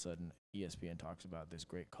all of a sudden ESPN talks about this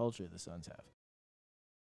great culture the Suns have.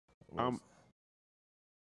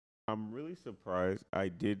 I'm really surprised. I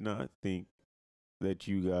did not think that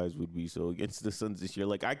you guys would be so against the Suns this year.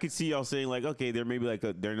 Like, I could see y'all saying like, okay, they're maybe like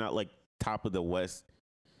they're not like top of the West,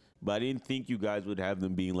 but I didn't think you guys would have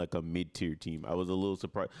them being like a mid-tier team. I was a little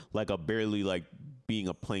surprised, like a barely like being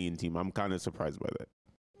a playing team. I'm kind of surprised by that.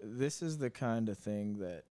 This is the kind of thing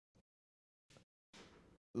that,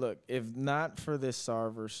 look, if not for this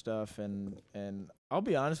Sarver stuff, and I'll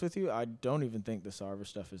be honest with you, I don't even think the Sarver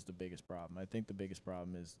stuff is the biggest problem. I think the biggest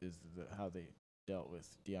problem is how they dealt with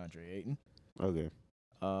DeAndre Ayton. Okay.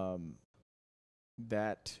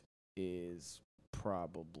 That is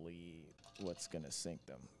probably what's gonna sink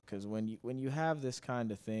them, because when you have this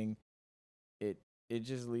kind of thing, it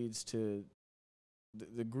just leads to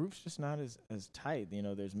the group's just not as tight. You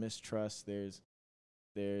know, there's mistrust. There's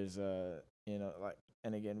you know, like,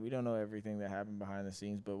 and again, we don't know everything that happened behind the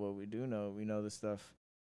scenes, but what we do know, we know the stuff.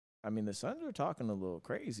 I mean, the Suns were talking a little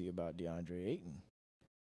crazy about DeAndre Ayton.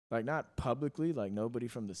 Like, not publicly, like nobody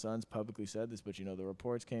from the Suns publicly said this, but, you know, the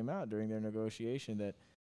reports came out during their negotiation that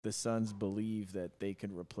the Suns believe that they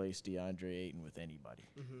could replace DeAndre Ayton with anybody.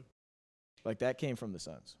 Mm-hmm. Like, that came from the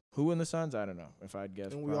Suns. Who in the Suns? I don't know. If I'd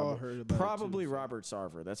guess, And we all heard about probably it too, so. Robert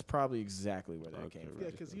Sarver. That's probably exactly where that Okay. came from. Yeah,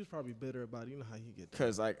 because he was probably bitter about it. You know how you get.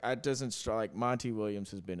 Because, like, it doesn't strike. Monty Williams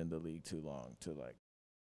has been in the league too long to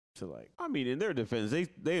I mean, in their defense,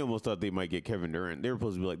 they almost thought they might get Kevin Durant. They were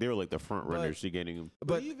supposed to be like, they were like the front runners to getting him.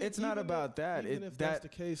 But even- it's not even about that. Even if that's the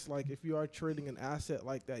case, like if you are trading an asset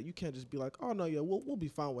like that, you can't just be like, "Oh no, yeah, we'll be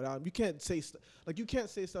fine without him." You can't say you can't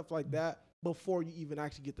say stuff like that before you even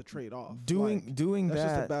actually get the trade off. doing That's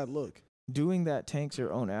just a that. bad look. Doing that tanks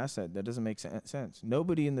your own asset. That doesn't make sense.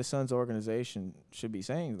 Nobody in the Suns organization should be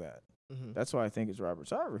saying that. Mm-hmm. That's why I think it's Robert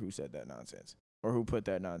Sarver who said that nonsense, or who put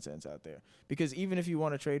that nonsense out there. Because even if you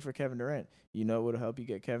want to trade for Kevin Durant, you know what will help you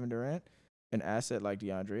get Kevin Durant? An asset like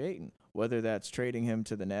DeAndre Ayton. Whether that's trading him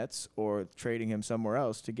to the Nets or trading him somewhere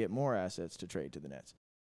else to get more assets to trade to the Nets.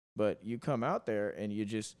 But you come out there and you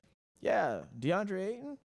just, DeAndre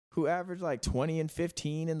Ayton, who averaged like 20 and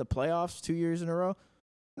 15 in the playoffs 2 years in a row.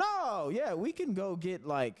 No, we can go get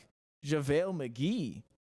like JaVale McGee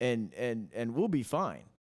and we'll be fine.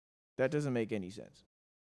 That doesn't make any sense.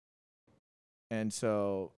 And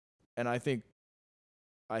so, and I think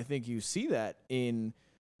you see that in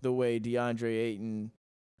the way DeAndre Ayton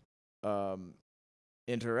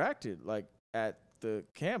interacted, like at the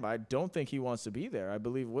camp. I don't think he wants to be there. I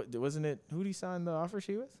believe wasn't it? Who did he sign the offer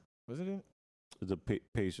sheet with? Was it The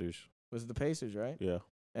Pacers. Was it the Pacers, right? Yeah.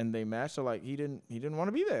 And they matched. So like he didn't want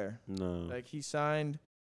to be there. No. Like he signed.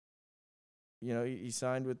 You know, he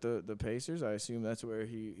signed with the Pacers. I assume that's where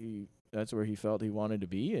he felt he wanted to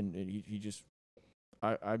be, and he just.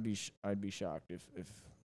 I'd be shocked if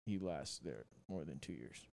he lasts there more than 2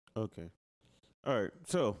 years. Okay. All right.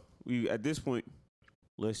 So we at this point,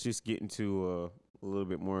 let's just get into a little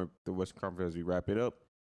bit more of the Western Conference as we wrap it up.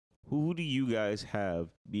 Who do you guys have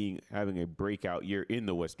having a breakout year in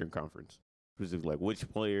the Western Conference? Specifically, like which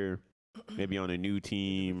player, maybe on a new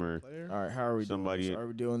team or All right, how are we somebody? doing this? Are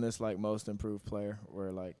we doing this like most improved player,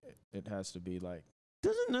 where like it has to be like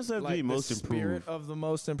Doesn't necessarily like be most the spirit improved. of the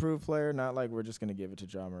most improved player? Not like we're just gonna give it to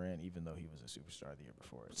Ja Morant, even though he was a superstar the year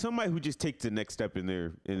before. Somebody who just takes the next step in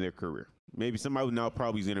their career. Maybe somebody who now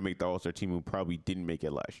probably is gonna make the All-Star team who probably didn't make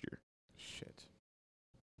it last year. Shit.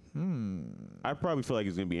 I probably feel like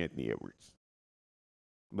it's gonna be Anthony Edwards.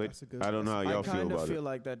 But That's a good I don't know how y'all I feel kind of about feel it.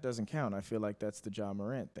 like that doesn't count. I feel like that's the Ja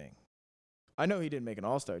Morant thing. I know he didn't make an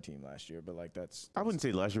All-Star team last year, but like I wouldn't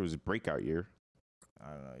say last year was a breakout year.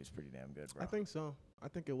 I don't know. He's pretty damn good, bro. I think so. I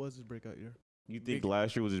think it was his breakout year. You think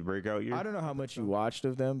last year was his breakout year? I don't know how much you watched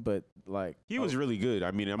of them, but like He was really good.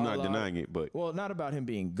 I mean, I'm a not lot- denying it, but well, not about him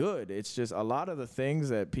being good. It's just a lot of the things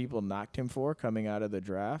that people knocked him for coming out of the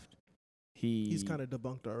draft. He's kind of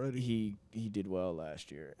debunked already. he did well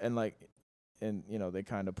last year, and you know they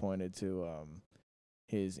kind of pointed to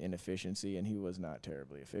his inefficiency, and he was not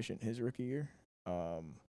terribly efficient his rookie year.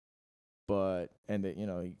 But that you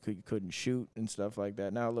know he couldn't shoot and stuff like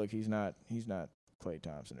that. Now look, he's not Klay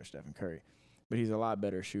Thompson or Stephen Curry, but he's a lot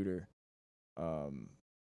better shooter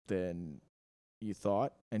than you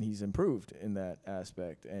thought, and he's improved in that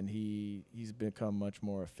aspect, and he's become much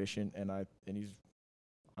more efficient, and he's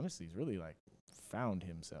honestly he's really like found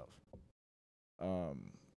himself.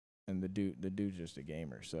 And the dude's just a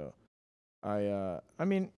gamer, so I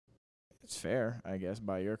mean it's fair, I guess,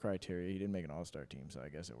 by your criteria. He didn't make an All-Star team, so I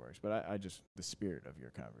guess it works. But I just the spirit of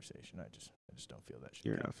your conversation, I just don't feel that shit.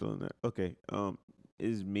 you're not feeling that. Okay.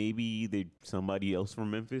 Is maybe somebody else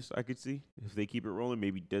from Memphis I could see if they keep it rolling?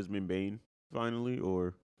 Maybe Desmond Bane finally,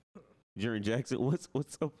 or Jaren Jackson. What's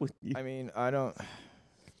up with you? I mean, I don't.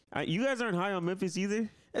 You guys aren't high on Memphis either.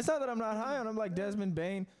 It's not that I'm not high on him. Like Desmond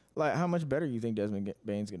Bane, like how much better you think Desmond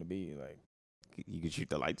Bane's gonna be? Like, You could shoot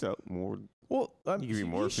the lights out more. well, You could be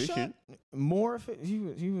more efficient. More efficient. He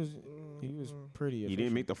was pretty efficient. He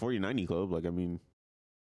didn't make the 40-90 club. Like, I mean,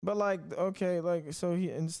 But like, okay, like so he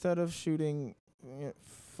instead of shooting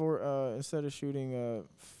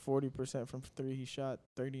 40% from three, he shot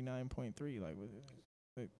 39.3. Like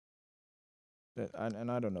that, and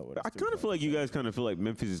I don't know what. I kind of feel like you guys kind of feel like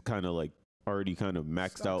Memphis is kind of like already kind of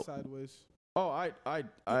maxed Stuck out. sideways. Oh, I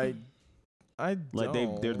Like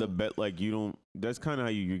they're the don't. bet. Like you don't. That's kind of how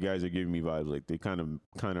you guys are giving me vibes. Like they kind of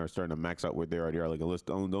are starting to max out what they already are. Like unless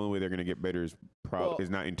the only way they're gonna get better is is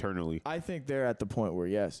not internally. I think they're at the point where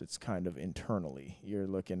yes, it's kind of internally. You're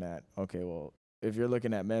looking at okay, well, if you're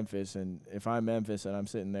looking at Memphis, and if I'm Memphis and I'm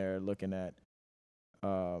sitting there looking at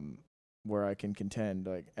where I can contend,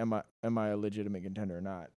 like am I a legitimate contender or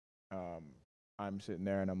not? I'm sitting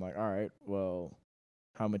there and I'm like, all right, well,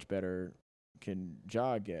 how much better can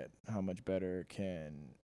Ja get? How much better can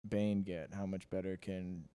Bane get? How much better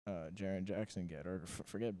can Jaren Jackson get? Or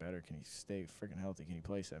forget better, can he stay freaking healthy? Can he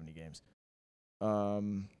play 70 games?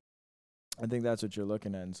 I think that's what you're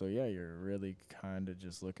looking at. And so, yeah, you're really kind of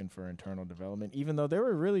just looking for internal development, even though they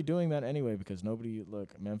were really doing that anyway because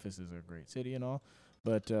Memphis is a great city and all,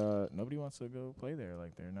 but nobody wants to go play there.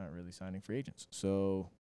 Like, they're not really signing free agents. So,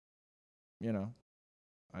 you know,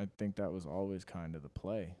 I think that was always kind of the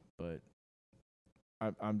play, but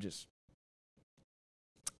I'm just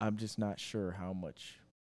not sure how much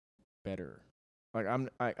better. Like,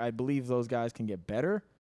 I believe those guys can get better,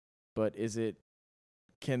 but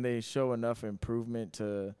can they show enough improvement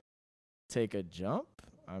to take a jump?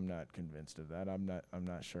 I'm not convinced of that. I'm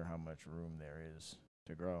not sure how much room there is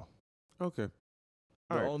to grow. Okay.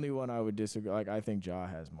 The All right. only one I would disagree, like I think Ja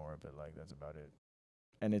has more of it. Like that's about it.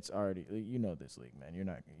 And it's already, you know, this league, man.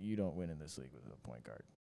 You don't win in this league with a point guard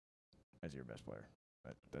as your best player.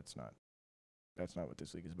 That's not what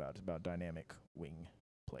this league is about. It's about dynamic wing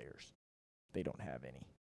players. They don't have any.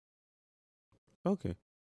 Okay.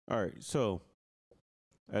 All right. So,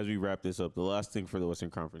 as we wrap this up, the last thing for the Western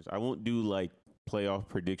Conference, I won't do like playoff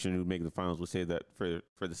prediction who make the finals. We'll say that for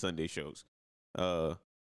the Sunday shows.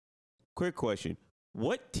 Quick question: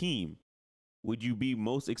 what team would you be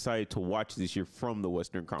most excited to watch this year from the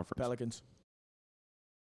Western Conference? Pelicans.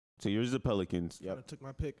 So yours is the Pelicans. Yep. I took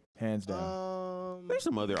my pick. Hands down. There's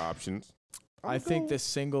some other options. I think the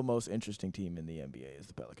single most interesting team in the NBA is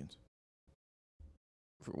the Pelicans.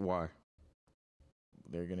 Why?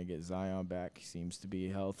 They're going to get Zion back. He seems to be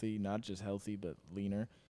healthy, not just healthy, but leaner.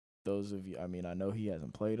 Those of you, I mean, I know he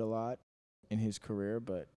hasn't played a lot in his career,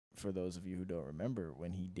 but for those of you who don't remember,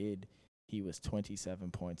 when he did, he was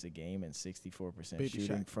 27 points a game and 64% Baby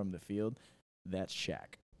shooting Shaq. from the field. That's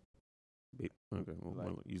Shaq. Okay, well,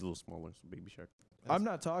 Like- he's a little smaller, so Baby Shaq. I'm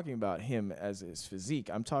not talking about him as his physique.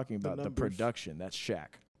 I'm talking about the numbers. production. That's Shaq.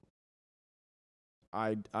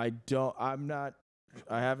 I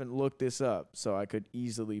haven't looked this up, so I could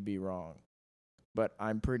easily be wrong. But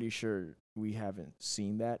I'm pretty sure we haven't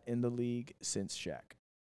seen that in the league since Shaq.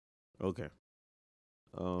 Okay.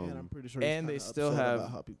 And I'm pretty sure. and he's they kinda still upset have-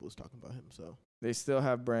 about how people was talking about him. So They still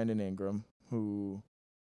have Brandon Ingram, who,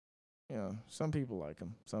 you know, some people like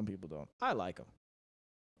him, some people don't. I like him.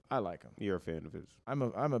 You're a fan of his. I'm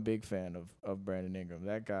a big fan of Brandon Ingram.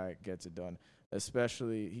 That guy gets it done.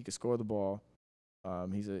 Especially he can score the ball.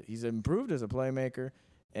 He's improved as a playmaker,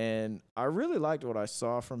 and I really liked what I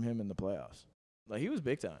saw from him in the playoffs. Like he was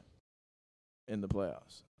big time in the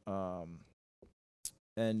playoffs.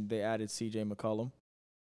 And they added C.J. McCollum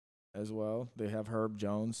as well. They have Herb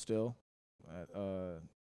Jones still.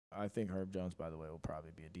 I think Herb Jones, by the way, will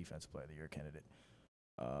probably be a Defensive Player of the Year candidate.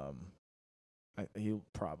 He'll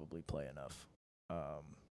probably play enough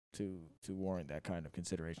to warrant that kind of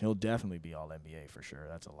consideration. He'll definitely be All NBA for sure.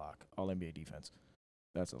 That's a lock. All NBA defense.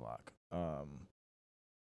 That's a lock.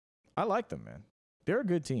 I like them, man. They're a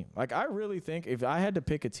good team. Like I really think if I had to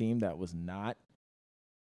pick a team that was not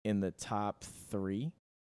in the top 3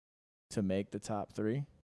 to make the top 3,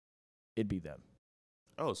 it'd be them.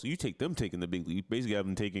 Oh, so you take them taking the big lead. You basically have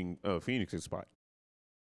them taking Phoenix's spot.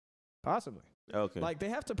 Possibly. Okay. Like they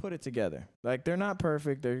have to put it together. Like they're not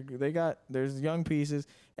perfect. There's young pieces,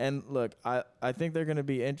 and look, I think they're gonna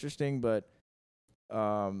be interesting, but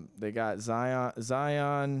they got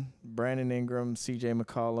Zion, Brandon Ingram, C.J.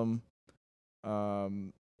 McCollum.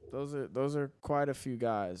 Those are quite a few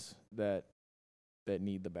guys that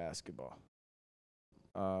need the basketball.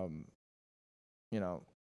 You know,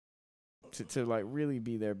 to like really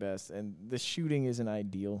be their best, and the shooting isn't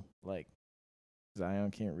ideal. Like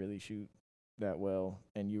Zion can't really shoot that well,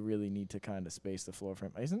 and you really need to kind of space the floor for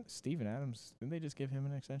him. Isn't Steven Adams? Didn't they just give him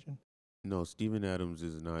an extension? No, Steven Adams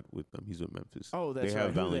is not with them. He's with Memphis. Oh, that's they right.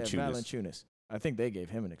 have Who they have? Valanciunas. Valanciunas. I think they gave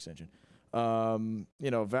him an extension. You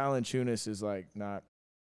know, Valanciunas is like not.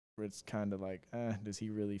 It's kind of like, does he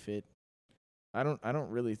really fit? I don't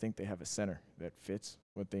really think they have a center that fits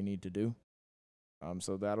what they need to do.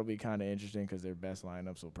 So that'll be kind of interesting because their best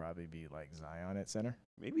lineups will probably be like Zion at center.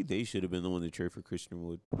 Maybe they should have been the one to trade for Christian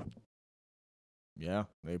Wood. Yeah,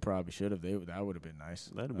 they probably should have. That would have been nice.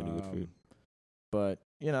 That'd have been a good fit. But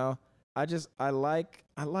you know, I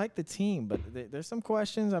like the team, but there's some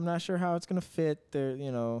questions. I'm not sure how it's gonna fit. There,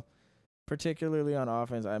 you know, particularly on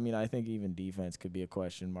offense. I mean, I think even defense could be a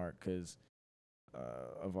question mark because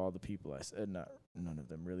of all the people I said, none of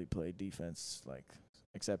them really played defense like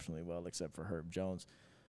exceptionally well, except for Herb Jones.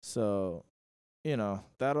 So, you know,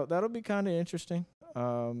 that'll be kind of interesting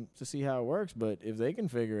to see how it works. But if they can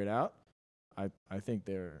figure it out, I think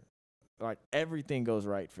they're like everything goes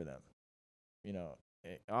right for them. You know,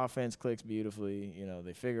 offense clicks beautifully. You know,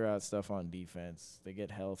 they figure out stuff on defense. They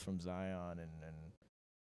get health from Zion and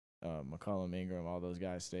McCollum, Ingram. All those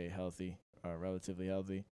guys stay healthy, relatively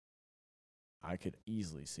healthy. I could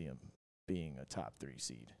easily see them being a top 3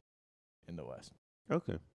 seed in the West.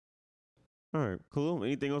 Okay. All right. Cool.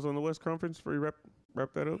 Anything else on the West Conference before you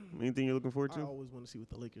wrap that up? Anything you're looking forward I to? always want to see what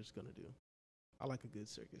the Lakers gonna do. I like a good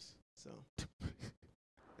circus. So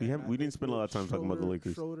We And I didn't think spend a lot of time talking about the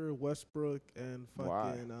Lakers. Schroeder, Westbrook, and fucking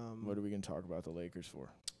Why? What are we gonna talk about the Lakers for?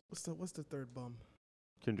 what's the third bum?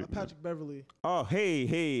 Kendrick. Patrick Beverly. Oh,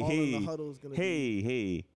 hey, All in the huddle is gonna be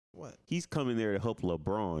hey. what? He's coming there to help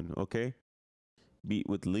LeBron, okay? Be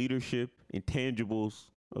with leadership, intangibles,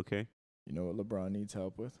 okay? You know what LeBron needs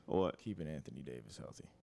help with? What? Keeping Anthony Davis healthy.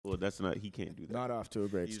 Well, he can't do that. Not off to a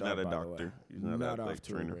great He's start. not a by the doctor. way. He's not an off athletic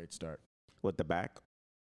to trainer. a great start. What, the back?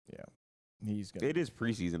 Yeah, he's gonna. It is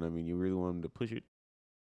preseason. I mean, you really want him to push it?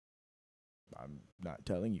 I'm not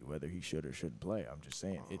telling you whether he should or shouldn't play. I'm just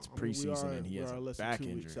saying it's I mean, we preseason are- and he we has are a less than back 2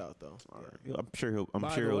 injury. weeks out though. All Yeah. right. I'm sure he'll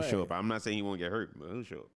By show the up. way- I'm not saying he won't get hurt, but he'll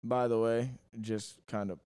show up. By the way, just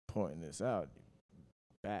kind of pointing this out,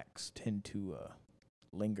 backs tend to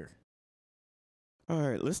linger. All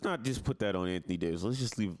right, let's not just put that on Anthony Davis.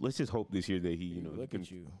 Let's just hope this year that he, Look can,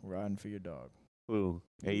 at you riding for your dog. Ooh,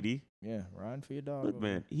 80. Yeah, riding for your dog. Look, over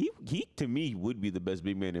man, he to me would be the best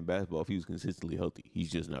big man in basketball if he was consistently healthy. He's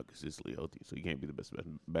just not consistently healthy, so he can't be the best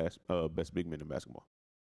big man in basketball.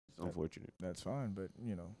 It's unfortunate. there. That's fine, but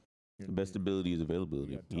The best ability is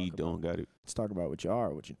availability. gotta He talk don't about got it. let's talk about what you are,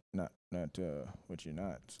 what you not what you're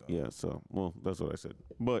not. So. Yeah, so well, that's what I said.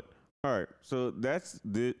 But all right, so that's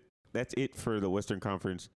it for the Western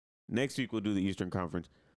Conference. Next week we'll do the Eastern Conference.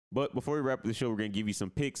 But before we wrap up the show, we're gonna give you some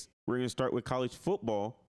picks. We're gonna start with college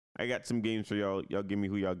football. I got some games for y'all. Y'all give me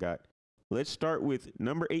who y'all got. Let's start with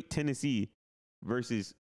number 8 Tennessee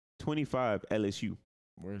versus 25 LSU.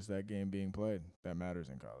 Where's that game being played? That matters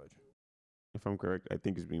in college. If I'm correct, I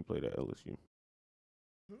think it's being played at LSU.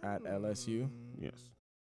 At LSU? Yes,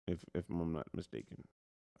 if I'm not mistaken,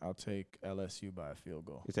 I'll take LSU by a field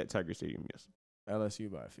goal. it's at Tiger Stadium. Yes,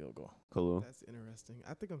 LSU by a field goal. Khalil, That's interesting.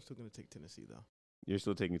 I think I'm still gonna take Tennessee though. you're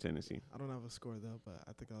still taking Tennessee. I don't have a score though, but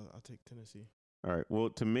I think I'll take Tennessee. All right. Well,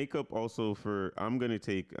 to make up also for, I'm gonna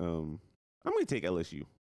take LSU.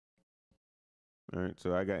 All right.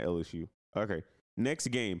 So I got LSU. Okay. Next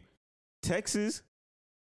game, Texas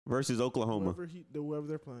versus Oklahoma. Whoever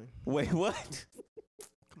they're playing. Wait, what?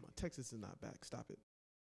 Come on, Texas is not back. Stop it.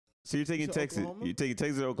 So you're taking said Texas? Oklahoma? You're taking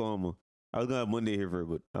Texas or Oklahoma? I was gonna have Monday here for it,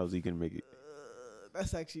 but obviously you couldn't make it.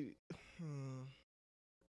 That's actually. I'm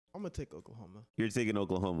gonna take Oklahoma. You're taking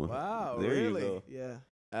Oklahoma. Wow, There really? you go. Yeah.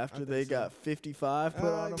 After think they so. got 55 put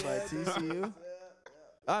on them by Yeah, TCU?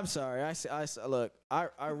 I'm sorry. Look,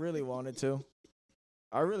 I really wanted to.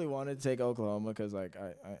 I really wanted to take Oklahoma because, like,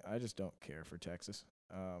 I just don't care for Texas.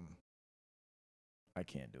 I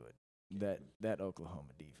can't do it. That Oklahoma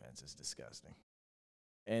defense is disgusting.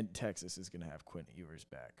 And Texas is going to have Quinn Ewers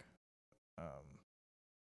back.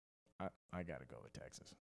 I got to go with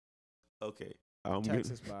Texas. Okay.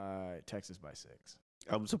 Texas by 6.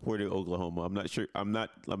 I'm supporting Oklahoma. I'm not sure. I'm not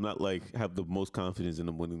like have the most confidence in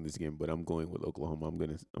them winning this game, but I'm going with Oklahoma. I'm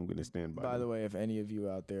gonna stand by. By them. the way, if any of you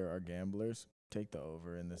out there are gamblers, take the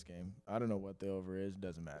over in this game. I don't know what the over is.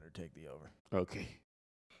 Doesn't matter. Take the over. Okay.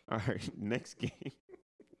 All right. Next game.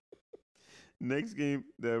 Next game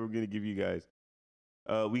that we're gonna give you guys.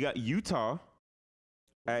 We got Utah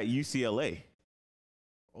at UCLA.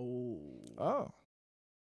 Oh,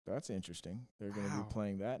 that's interesting. They're going to Wow. be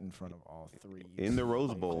playing that in front of all 3 In the Rose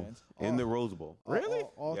UCLA Bowl. fans. In the Rose Bowl. Really?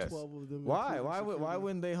 All Yes. 12 of them. Why? including Why security.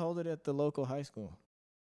 wouldn't they hold it at the local high school?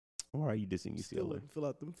 Why are you dissing Still UCLA? wouldn't fill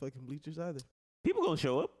out them fucking bleachers either. People gonna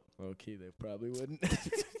show up. Low key, they probably wouldn't.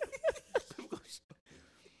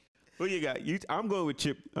 Who you got? I'm going with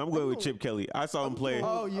Chip. I'm going with Chip Kelly. I saw him play.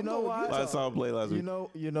 Oh, you I'm know going why? Utah. I saw him play last week.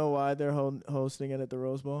 You know why they're hosting it at the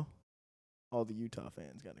Rose Bowl? All the Utah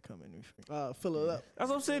fans got to come in. Fill it up. That's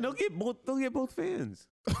what I'm saying. Don't get both fans.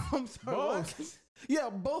 I'm sorry. What? Yeah,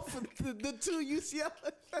 both of the two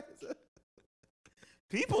UCLA fans.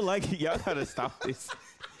 People like it. Y'all gotta stop this.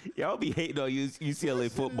 Y'all be hating on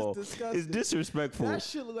UCLA football. That shit is disgusting. It's disrespectful. That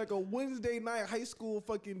shit look like a Wednesday night high school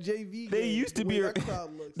fucking JV. They game, used to the be way a- that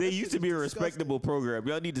crowd looks. They That used shit to be a is respectable program.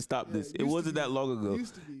 Y'all need to stop disgusting. this. Yeah, It used wasn't to that be. long ago.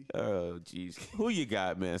 Used to be. Oh, jeez. Who you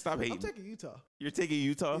got, man? Stop hating. I'm taking Utah. You're taking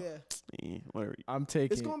Utah? Yeah, Whatever. I'm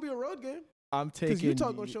taking. it's gonna be a road game I'm because taking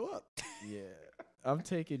Utah gonna show up. Yeah, I'm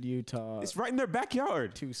taking Utah. It's right in their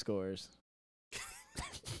backyard. 2 scores.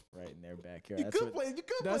 Right in their backyard. You That's could what- play. You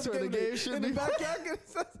could that's play where the game in should in be. the backyard.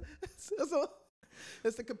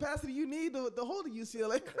 That's the capacity you need to hold a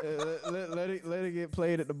UCLA. let it get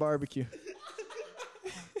played at the barbecue.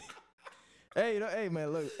 Hey,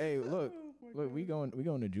 man, look. Look, we going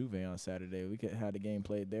to Juve on Saturday. We could have the game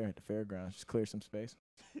played there at the fairgrounds. Just clear some space.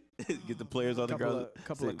 Get the players on the ground.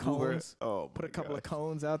 Couple of Say Uber. cones. Oh, Put a my couple of gosh.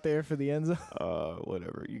 cones out there for the end zone.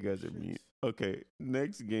 Whatever. You guys are mean. Okay,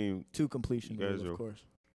 next game. 2 completions, You guys of are- course.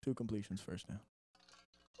 2 completions first down.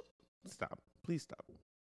 Stop. Please stop.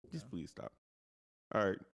 Just please stop. All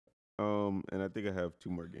right. And I think I have 2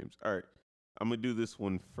 more games. All right. I'm gonna do this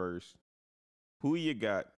one first. Who you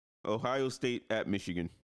got? Ohio State at Michigan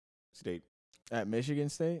State. At Michigan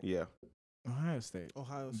State? Yeah. Ohio State.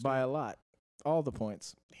 Ohio State. By a lot. All the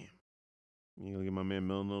points. You gonna give my man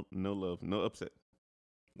Mel no love, no upset.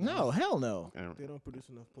 No, hell no. All right. They don't produce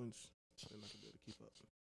enough points. They're not gonna be able to keep up.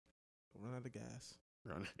 They'll run out of gas.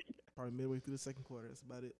 Probably midway through the second quarter. That's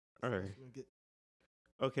about it. All That's right. what we're gonna get.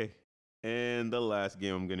 Okay. And the last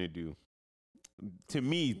game I'm gonna do. To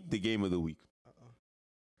me, the game of the week.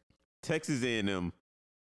 Texas A&M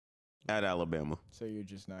at Alabama. So you're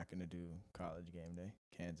just not going to do college game day?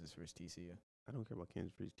 Kansas versus TCU? I don't care about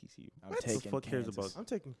Kansas versus TCU. I'm What the taking fuck cares Kansas. about- I'm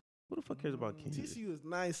taking Who the fuck cares about Kansas? TCU is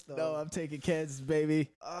nice though. No, I'm taking Kansas, baby.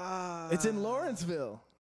 It's in Ah. Lawrenceville.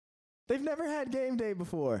 They've never had game day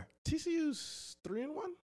before. TCU's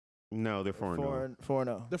 3-1. No, they're 4-0.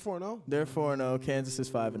 4-0. They're 4-0. They're 4-0. Kansas is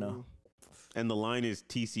 5-0. And the line is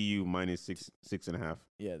TCU minus 6.5.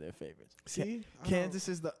 Yeah, they're favorites. See, Kansas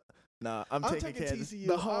is the. Nah, I'm taking Kansas. TCU.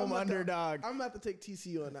 The home I'm underdog. I'm about to take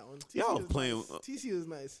TCU on that one. Y'all TCU is playing- Nice. TCU is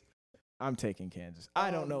nice. I'm taking Kansas.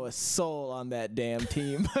 I don't know a soul on that damn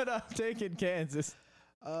team, but I'm taking Kansas.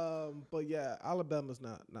 But yeah, Alabama's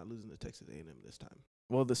not losing to Texas A&M this time.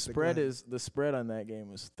 Well, the spread ahead. is the spread on that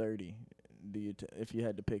game was 30. Do you if you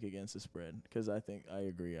had to pick against the spread? Because I think I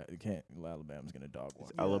agree. I can't. Alabama's gonna dog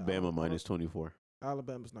walk. Yeah, Alabama minus 24.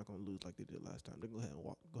 Alabama's not going to lose like they did last time. They go ahead and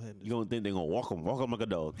walk. Go ahead and You don't think they're going to walk them like a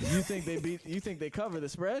dog? You think they beat? You think they cover the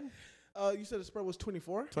spread? You said the spread was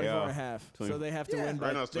 24. 24 Yeah. and a half. 20. So they have to Yeah. win by.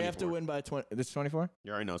 Right now it's They have to 24. win by 20. It's 24.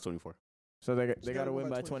 Yeah, right now it's 24. So they Just got to gotta win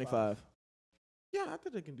by 25. Yeah, I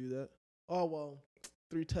think they can do that. Oh well,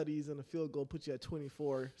 3 tutties and a field goal put you at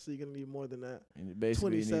 24. So you're gonna need more than that. And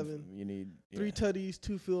basically, 27. you need 3 yeah. tutties,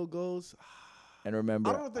 2 field goals. And remember,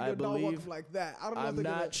 I don't think I they're dog walking believe. like that. I don't know. I'm if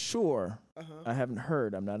they're not sure. Uh-huh. I haven't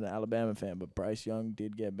heard. I'm not an Alabama fan, but Bryce Young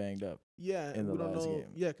did get banged up. Yeah, in the we don't last know. game.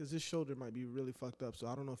 Yeah, because his shoulder might be really fucked up. So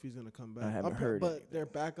I don't know if he's gonna come back. I haven't heard But anything. their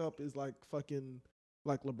backup is like fucking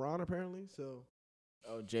like LeBron apparently. So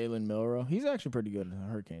Oh, Jalen Milroe. He's actually pretty good. The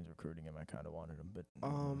Hurricanes recruiting him. I kind of wanted him, but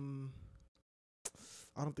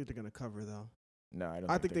I don't think they're gonna cover though. no, I don't.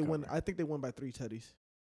 I think they win. cover. I think they win by 3 tutties.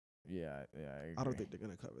 Yeah, I agree. I don't think they're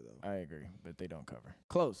gonna cover though. I agree, but they don't cover.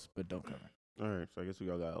 Close, but don't cover. All right, so I guess we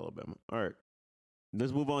all got Alabama. All right,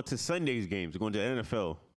 let's move on to Sunday's games. We're going to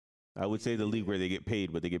NFL. I would say the league where they get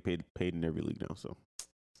paid, but they get paid in every league now. So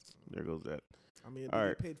there goes that. I mean, All they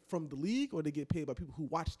right. get paid from the league or they get paid by people who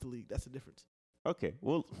watch the league. That's the difference. Okay,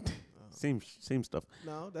 well, same stuff.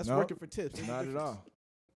 No, that's No, working for tips. There's a Not at difference.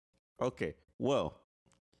 all. Okay, well,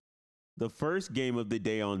 the first game of the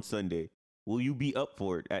day on Sunday. Will you be up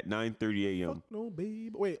for it at 9:30 a.m.? Fuck no,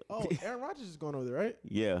 babe. Wait. Oh, Aaron Rodgers is going over there, right?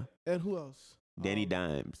 Yeah, And who else? Danny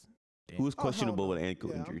Dimes, who is Oh, hell questionable no. with ankle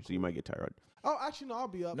Yeah, I'm injury, so you might get Tyrod. Oh, actually, no. I'll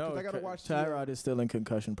be up because No, I gotta watch. the, Tyrod is still in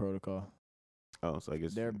concussion protocol. Oh, so I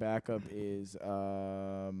guess Their backup is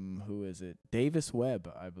who is it? Davis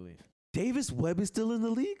Webb, I believe. Davis Webb is still in the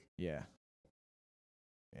league. Yeah.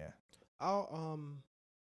 I'll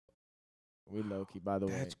We low key. By the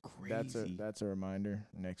way, That's crazy. that's a reminder.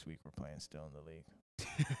 Next week we're playing still in the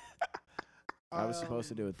league. I was supposed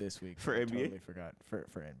to do it this week For but I NBA? Totally forgot for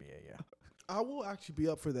NBA. Yeah. I will actually be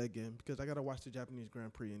up for that game because I gotta watch the Japanese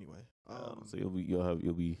Grand Prix anyway. So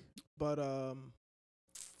you'll be. But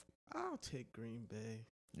I'll take Green Bay.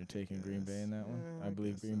 You're taking Green Bay in that one. Yeah, I I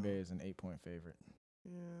believe guess Green so. Bay is an 8-point favorite.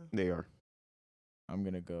 Yeah. They are. I'm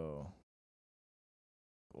gonna go.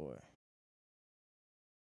 Boy.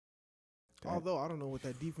 Although I don't know what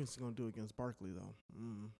that defense is gonna do against Barkley though.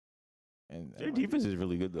 And Their defense is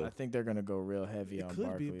really good though. I think they're gonna go real heavy It on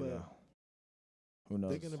could be, Barkley but though. Who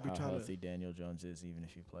knows gonna be how trying to- healthy Daniel Jones is, even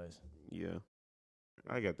if he plays. Yeah.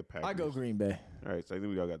 I got the Packers. I go Green Bay. All right, so I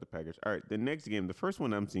think we all got the Packers. All right, the next game, the first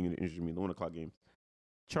one I'm seeing that interests me, the 1 o'clock game.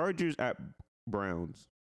 Chargers at Browns.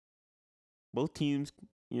 Both teams,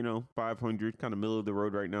 500, kind of middle of the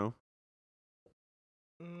road right now.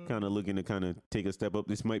 Kind of looking to kind of take a step up.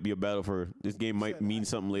 This might be a battle for, this game might mean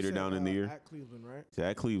something later down in the year. At Cleveland, right? It's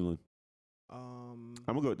at Cleveland. I'm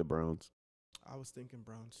going to go with the Browns. I was thinking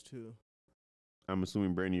Browns too. I'm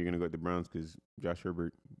assuming, Brandon, you're going to go with the Browns because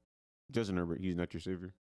Justin Herbert, he's not your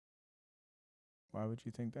savior. Why would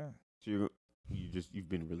you think that? So you've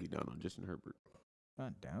been really down on Justin Herbert.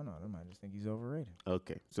 Not down on him. I just think he's overrated.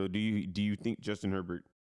 Okay. So do you think Justin Herbert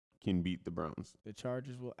can beat the Browns? The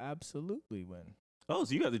Chargers will absolutely win Oh,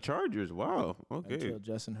 so you got the Chargers. Wow. Okay. until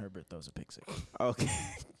Justin Herbert throws a pick six. Okay.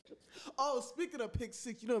 Oh, speaking of pick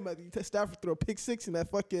six, Matthew Stafford threw a pick six in that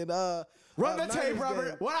fucking Run the Niners tape, game.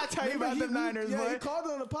 Robert. What I tell you Remember about the Niners, yeah, boy? he called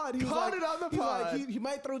it on the pod. He Called was it on the he was like, pod. he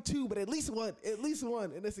might throw 2, but at least one,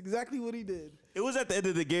 and that's exactly what he did. It was at the end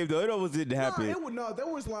of the game though. It almost didn't happen. There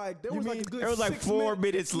was like a mean good there was like 6 4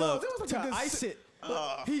 minutes No, left. there was like To a good ice it.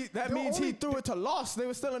 That They were means he only- threw it to loss. They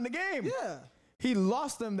were still in the game. Yeah, He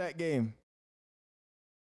lost them that game.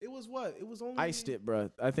 it was what? It was only Iced it, bro.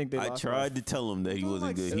 I think they I lost tried to tell him that he It was wasn't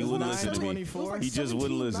like good. it He was wouldn't like listen to me. 24. It was like He just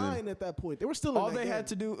wouldn't listen. 17-9 at that point. They were still All in that they had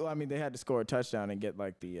to game. do, I mean, they had to score a touchdown and get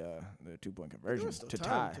like the 2-point There conversion was still to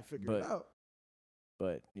time tie. to figure but it out.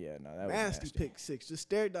 but yeah, no, that was Nasty nasty. pick six. Just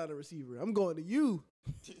stared down the receiver. I'm going to you.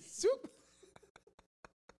 Soup.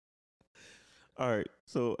 All right.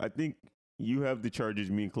 So I think you have the Chargers.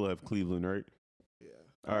 Me and Cole have Cleveland, right? Yeah.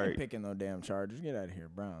 All I ain't right. picking no damn Chargers. Get out of here,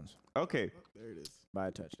 Browns. Okay. Oh, there it is. By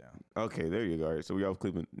a touchdown. Okay. There you go. All right. So we have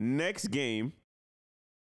Cleveland. Next game,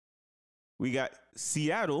 we got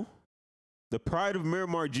Seattle The pride of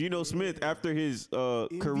Miramar, Geno Smith, after his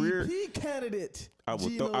career. MVP candidate. I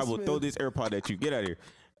will throw this AirPod at you. Get out of here.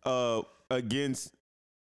 Against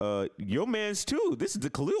your man's too. This is the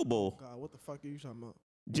Khalil Bowl. God, what the fuck are you talking about?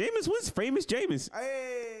 Jameis Winston, famous Jameis.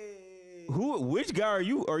 Hey. Which guy are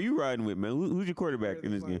you riding with, man? Who's your quarterback Where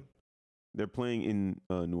in they this game? playing? They're playing in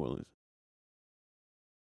New Orleans.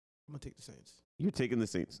 I'm gonna take the Saints. You're taking the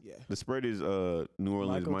Saints. Yeah. The spread is New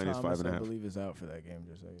Orleans Michael minus Thomas, 5.5. I believe, is out for that game.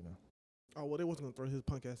 Just so you know. Oh well, they wasn't gonna throw his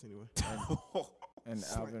punk ass anyway. And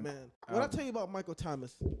It's like, Alvin, man, what I tell you about Michael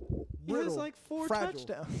Thomas? he has brittle, like 4 fragile.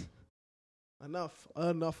 touchdowns. Enough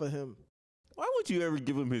of him. Why would you ever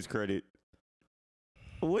give him his credit?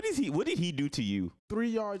 What did he do to you? 3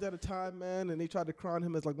 yards at a time, man, and they tried to crown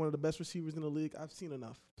him as like one of the best receivers in the league. I've seen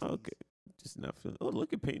enough. Please. Okay. Just not feeling. Oh,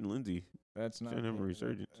 look at Peyton Lindsey. That's not Showing him a Peyton-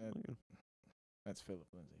 resurgence. That's Philip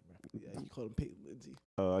Lindsay, bro. Yeah, you called him Peyton Lindsey.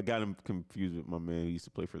 I got him confused with my man who used to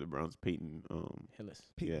play for the Browns, Peyton. Hillis.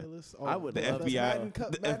 Peyton Yeah. Hillis. I would The love FBI Madden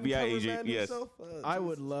the Madden FBI cover agent, man yes. himself? I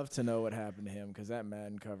would Jesus. love to know what happened to him because that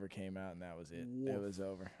Madden cover came out and that was it. Woof. It was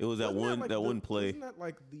over. It was that Wasn't one like that one play. Isn't that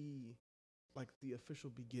like the official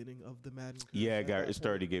beginning of the Madden? curse Yeah, at that it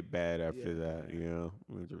started to point? get bad after Yeah. that. Yeah, it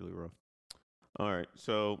was really rough. All right,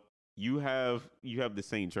 so you have the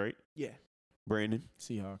Saints, right? Yeah. Brandon,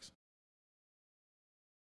 Seahawks.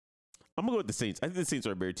 I'm gonna go with the Saints. I think the Saints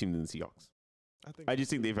are a better team than the Seahawks. I just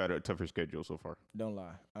think they've had a tougher schedule so far. Don't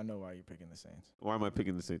lie. I know why you're picking the Saints. Why am I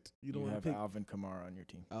picking the Saints? You You, don't want have to pick. Alvin Kamara on your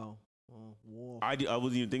team. Oh, Wolf. I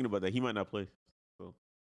wasn't even thinking about that. He might not play.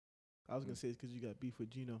 I was gonna say it's because you got beef with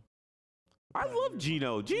Gino. I Pride of love Miramar.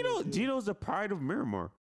 Gino. Me too. Gino's the pride of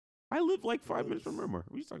Miramar. I live like 5 minutes from Yes. Miramar.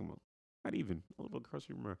 What are you talking about? Not even. I live across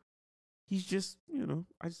from Miramar. He's just,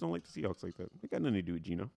 I just don't like the Seahawks like that. They got nothing to do with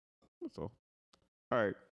Gino. That's all. All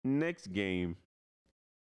right. Next game.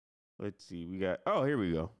 Let's see. Here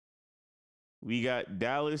we go. We got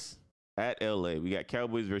Dallas at LA. We got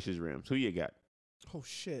Cowboys versus Rams. Who you got? Oh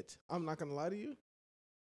shit! I'm not gonna lie to you.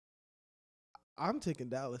 I'm taking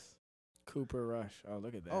Dallas. Cooper Rush. Oh,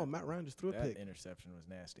 look at that. Oh, Matt Ryan just threw a That pick. interception was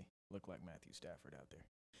nasty. Looked like Matthew Stafford out there.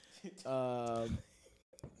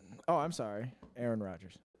 Oh, I'm sorry. Aaron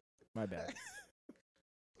Rodgers. My bad.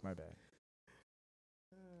 My bad.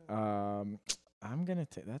 I'm going to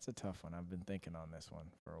take – that's a tough one. I've been thinking on this one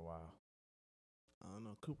for a while. I don't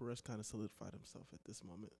know. Cooper Rush kind of solidified himself at this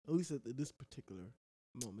moment, at least at this particular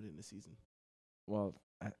moment in the season. Well,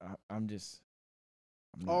 I'm just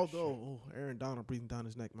 – I'm not Although sure. Aaron Donald breathing down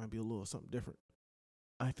his neck might be a little something different.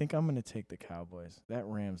 I think I'm going to take the Cowboys. That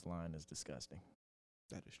Rams line is disgusting.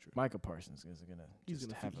 That is true. Micah Parsons is going to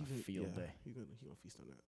just have a field day. He's gonna feast on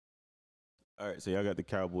that. All right, so y'all got the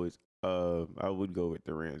Cowboys. I would go with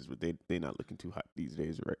the Rams, but they not looking too hot these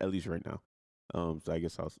days, right? At least right now. So I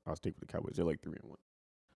guess I'll stick with the Cowboys. They're like 3-1.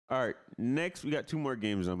 All right, next we got 2 more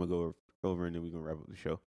games. I'm gonna go over and then we're gonna wrap up the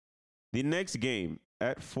show. The next game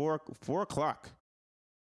at 4 o'clock,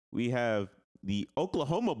 we have the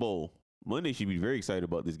Oklahoma Bowl. Monday should be very excited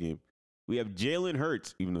about this game. We have Jalen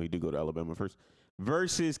Hurts, even though he did go to Alabama first,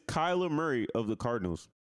 versus Kyler Murray of the Cardinals.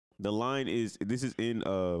 The line is in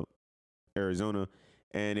Arizona,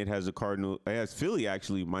 and it has Philly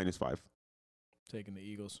actually -5. Taking the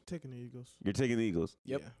Eagles. Taking the Eagles. You're taking the Eagles.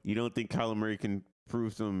 Yep. Yeah. You don't think Kyler Murray can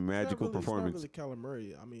prove some magical performance? It's not really Kyler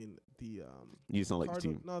Murray. I mean, You just don't like the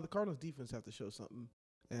team. No, the Cardinals defense have to show something.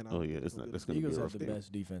 And I Oh, don't yeah, think it's they'll not- get that's it. gonna be Eagles a have rough the game.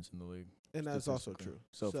 best defense in the league. And that's also statistically, true.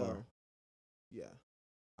 so far. Yeah.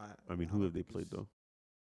 I mean, who have they played though?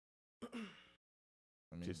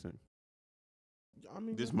 I mean, Just saying. I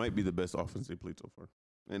mean, This yeah, might be the best offense they played so far,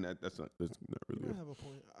 and that's not you really. might have a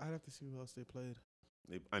point. I'd have to see who else they played.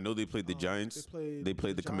 I know they played the Giants. They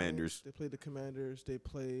played the Giants, Commanders. They played the Commanders. They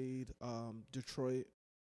played Detroit,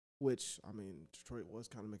 which I mean, Detroit was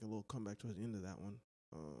kind of making a little comeback towards the end of that one.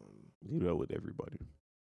 They dealt with everybody.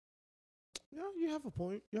 Yeah, you have a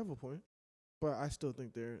point. You have a point. But I still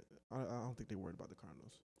think I don't think they're worried about the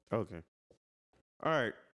Cardinals. Okay. All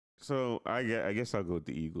right. So I guess I'll go with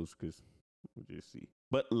the Eagles because we'll just see.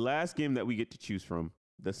 But last game that we get to choose from,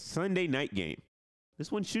 the Sunday night game.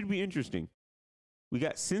 This one should be interesting. We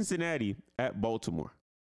got Cincinnati at Baltimore.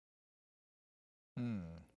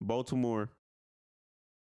 Baltimore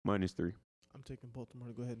 -3. I'm taking Baltimore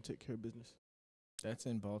to go ahead and take care of business. that's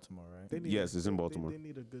in Baltimore, right? They need Yes, it's in Baltimore. They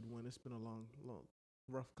need a good win. It's been a long,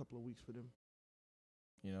 rough couple of weeks for them.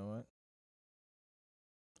 You know what?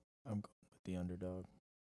 I'm going with the underdog.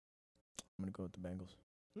 I'm going to go with the Bengals.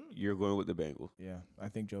 You're going with the Bengals. Yeah, I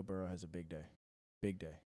think Joe Burrow has a big day. Big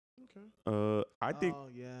day. Okay. I think Oh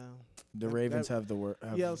yeah. The That- Ravens that- have the worst.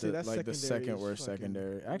 Yeah, I'll say that's like the secondary second is worst fucking-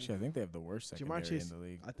 secondary. Actually, I think they have the worst Jamar secondary Chase. in the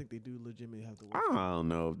league. I think they do legitimately have the worst. I don't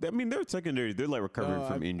know. I mean, their secondary, they're like recovering No,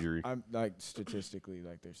 from injury. I'm like statistically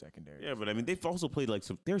like their secondary. Yeah, but I mean, they've also played like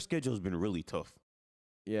some. Their schedule's been really tough.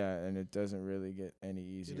 Yeah, and it doesn't really get any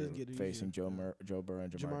easier doesn't get facing easier, yeah. Joe Burrow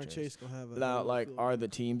and Jamar Chase gonna have a Now, hell of a like, field are day. the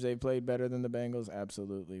teams they've played better than the Bengals?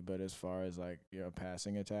 Absolutely. But as far as like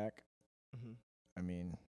passing attack, Mhm. I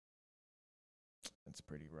mean, it's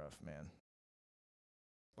pretty rough, man.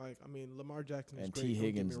 Like, I mean, Lamar Jackson is And great. T. don't get me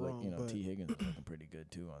Higgins, wrong, but T. Higgins is looking pretty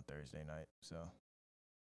good too on Thursday night. So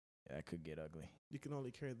yeah, that could get ugly. you can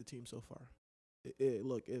only carry the team so far.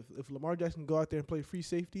 Look, if Lamar Jackson go out there and play free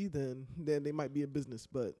safety, then they might be a business.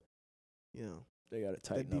 But They got to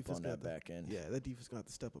tighten up defense on got that the- back end. yeah, that defense gonna have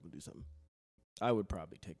to step up and do something. I would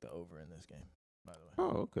probably take the over in this game. By the way.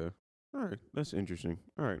 Oh, okay. All right, that's interesting.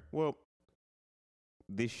 All right, well,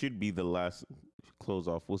 this should be the last close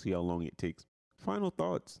off. We'll see how long it takes. Final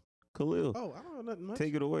thoughts, Khalil. Oh, I don't know nothing much.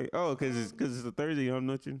 Take it away. Oh, because it's a Thursday. I'm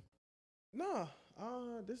nothing. Nah,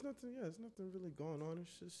 there's nothing. Yeah, there's nothing really going on.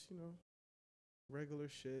 It's just regular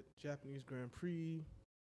shit. Japanese Grand Prix,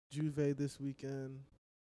 Juve this weekend.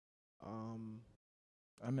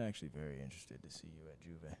 I'm actually very interested to see you at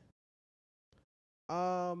Juve.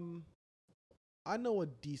 I know a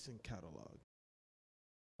decent catalog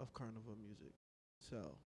of carnival music,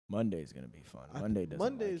 so Monday's gonna be fun. I Monday think doesn't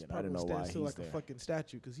Monday's like it. I probably don't know gonna why stand he's still like there. a fucking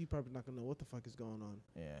statue because he probably not gonna know what the fuck is going on.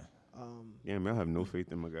 Yeah. Yeah, man, I have no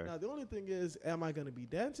faith in my guy. Now the only thing is, am I gonna be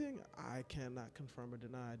dancing? I cannot confirm or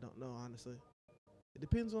deny. I don't know honestly. It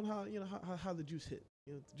depends on how how the juice hit.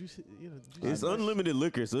 The juice hit. The juice It's hit. unlimited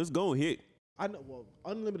liquor, so it's gonna hit. I know. Well,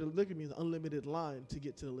 unlimited liquor means unlimited line to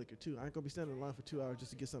get to the liquor too. I ain't gonna be standing in line for 2 hours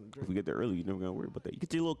just to get something to If drink. we get there early, you're never gonna worry about that. You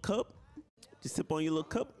get your little cup, just sip on your little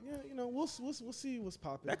cup. Yeah, we'll see what's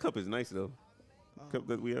popping. That cup is nice though. Cup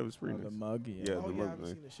that we have is pretty Oh, the nice. mug. Yeah, Oh the yeah, I mug, haven't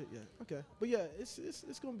man. seen the shit yet. Okay, but yeah,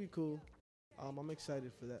 it's gonna be cool. I'm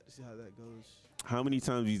excited for that to see how that goes. How many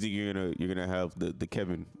times do you think you're gonna have the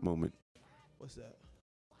Kevin moment? What's that?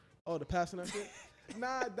 Oh, the passing that shit.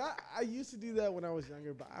 Nah, I used to do that when I was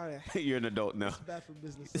younger, but You're an adult now. it's bad for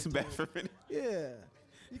business. It's bad sometimes. for me. Yeah,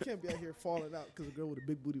 you can't be out here falling out because a girl with a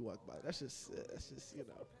big booty walked by. That's just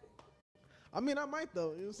I mean, I might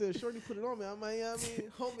though. You know what I'm saying? Shorty put it on me. I might.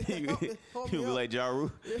 Hold me. You hold be me up. like Ja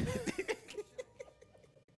Rule.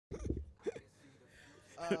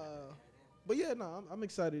 But yeah, no, I'm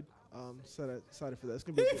excited. Excited for that. It's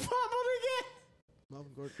gonna be. Good.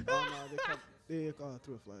 Melvin Gordon. Oh no, they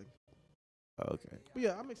threw a flag. Okay. But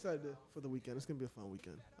yeah, I'm excited for the weekend. It's gonna be a fun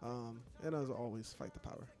weekend. And as always, fight the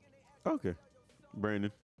power. Okay.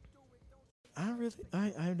 Brandon. I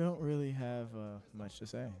don't really have much to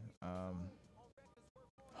say.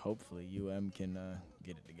 Hopefully can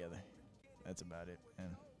get it together. That's about it, and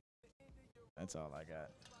that's all I got.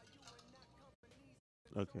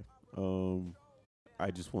 Okay. I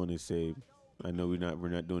just want to say, I know we're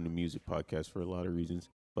not doing the music podcast for a lot of reasons,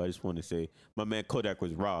 but I just want to say my man Kodak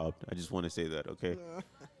was robbed. I just want to say that, okay?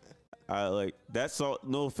 I like that song.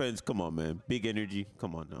 No offense, come on, man. Big Energy,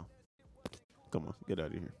 come on now. Come on, get out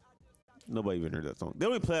of here. Nobody even heard that song. They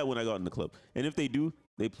only play it when I got in the club, and if they do,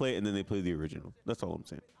 they play it and then they play the original. That's all I'm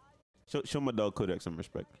saying. Show my dog Kodak some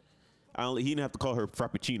respect. He didn't have to call her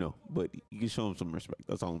Frappuccino, but you can show him some respect.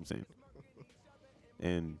 That's all I'm saying.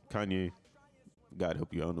 And Kanye, God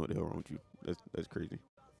help you. I don't know what the hell wrong with you. That's crazy.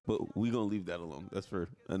 But we gonna leave that alone. That's for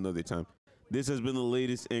another time. This has been the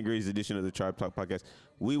latest and greatest edition of the Tribe Talk Podcast.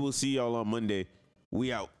 We will see y'all on Monday.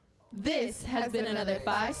 We out. This has been another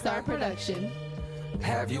 5-star production.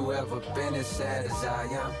 Have you ever been as sad as I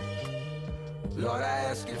am? Lord, I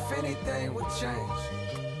ask if anything would change.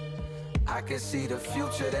 I can see the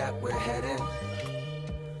future that we're heading.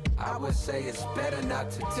 I would say it's better not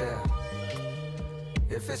to tell.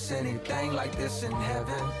 If it's anything like this in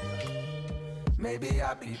heaven, maybe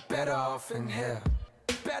I'd be better off in hell.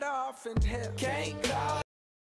 Better off in hell. Can't call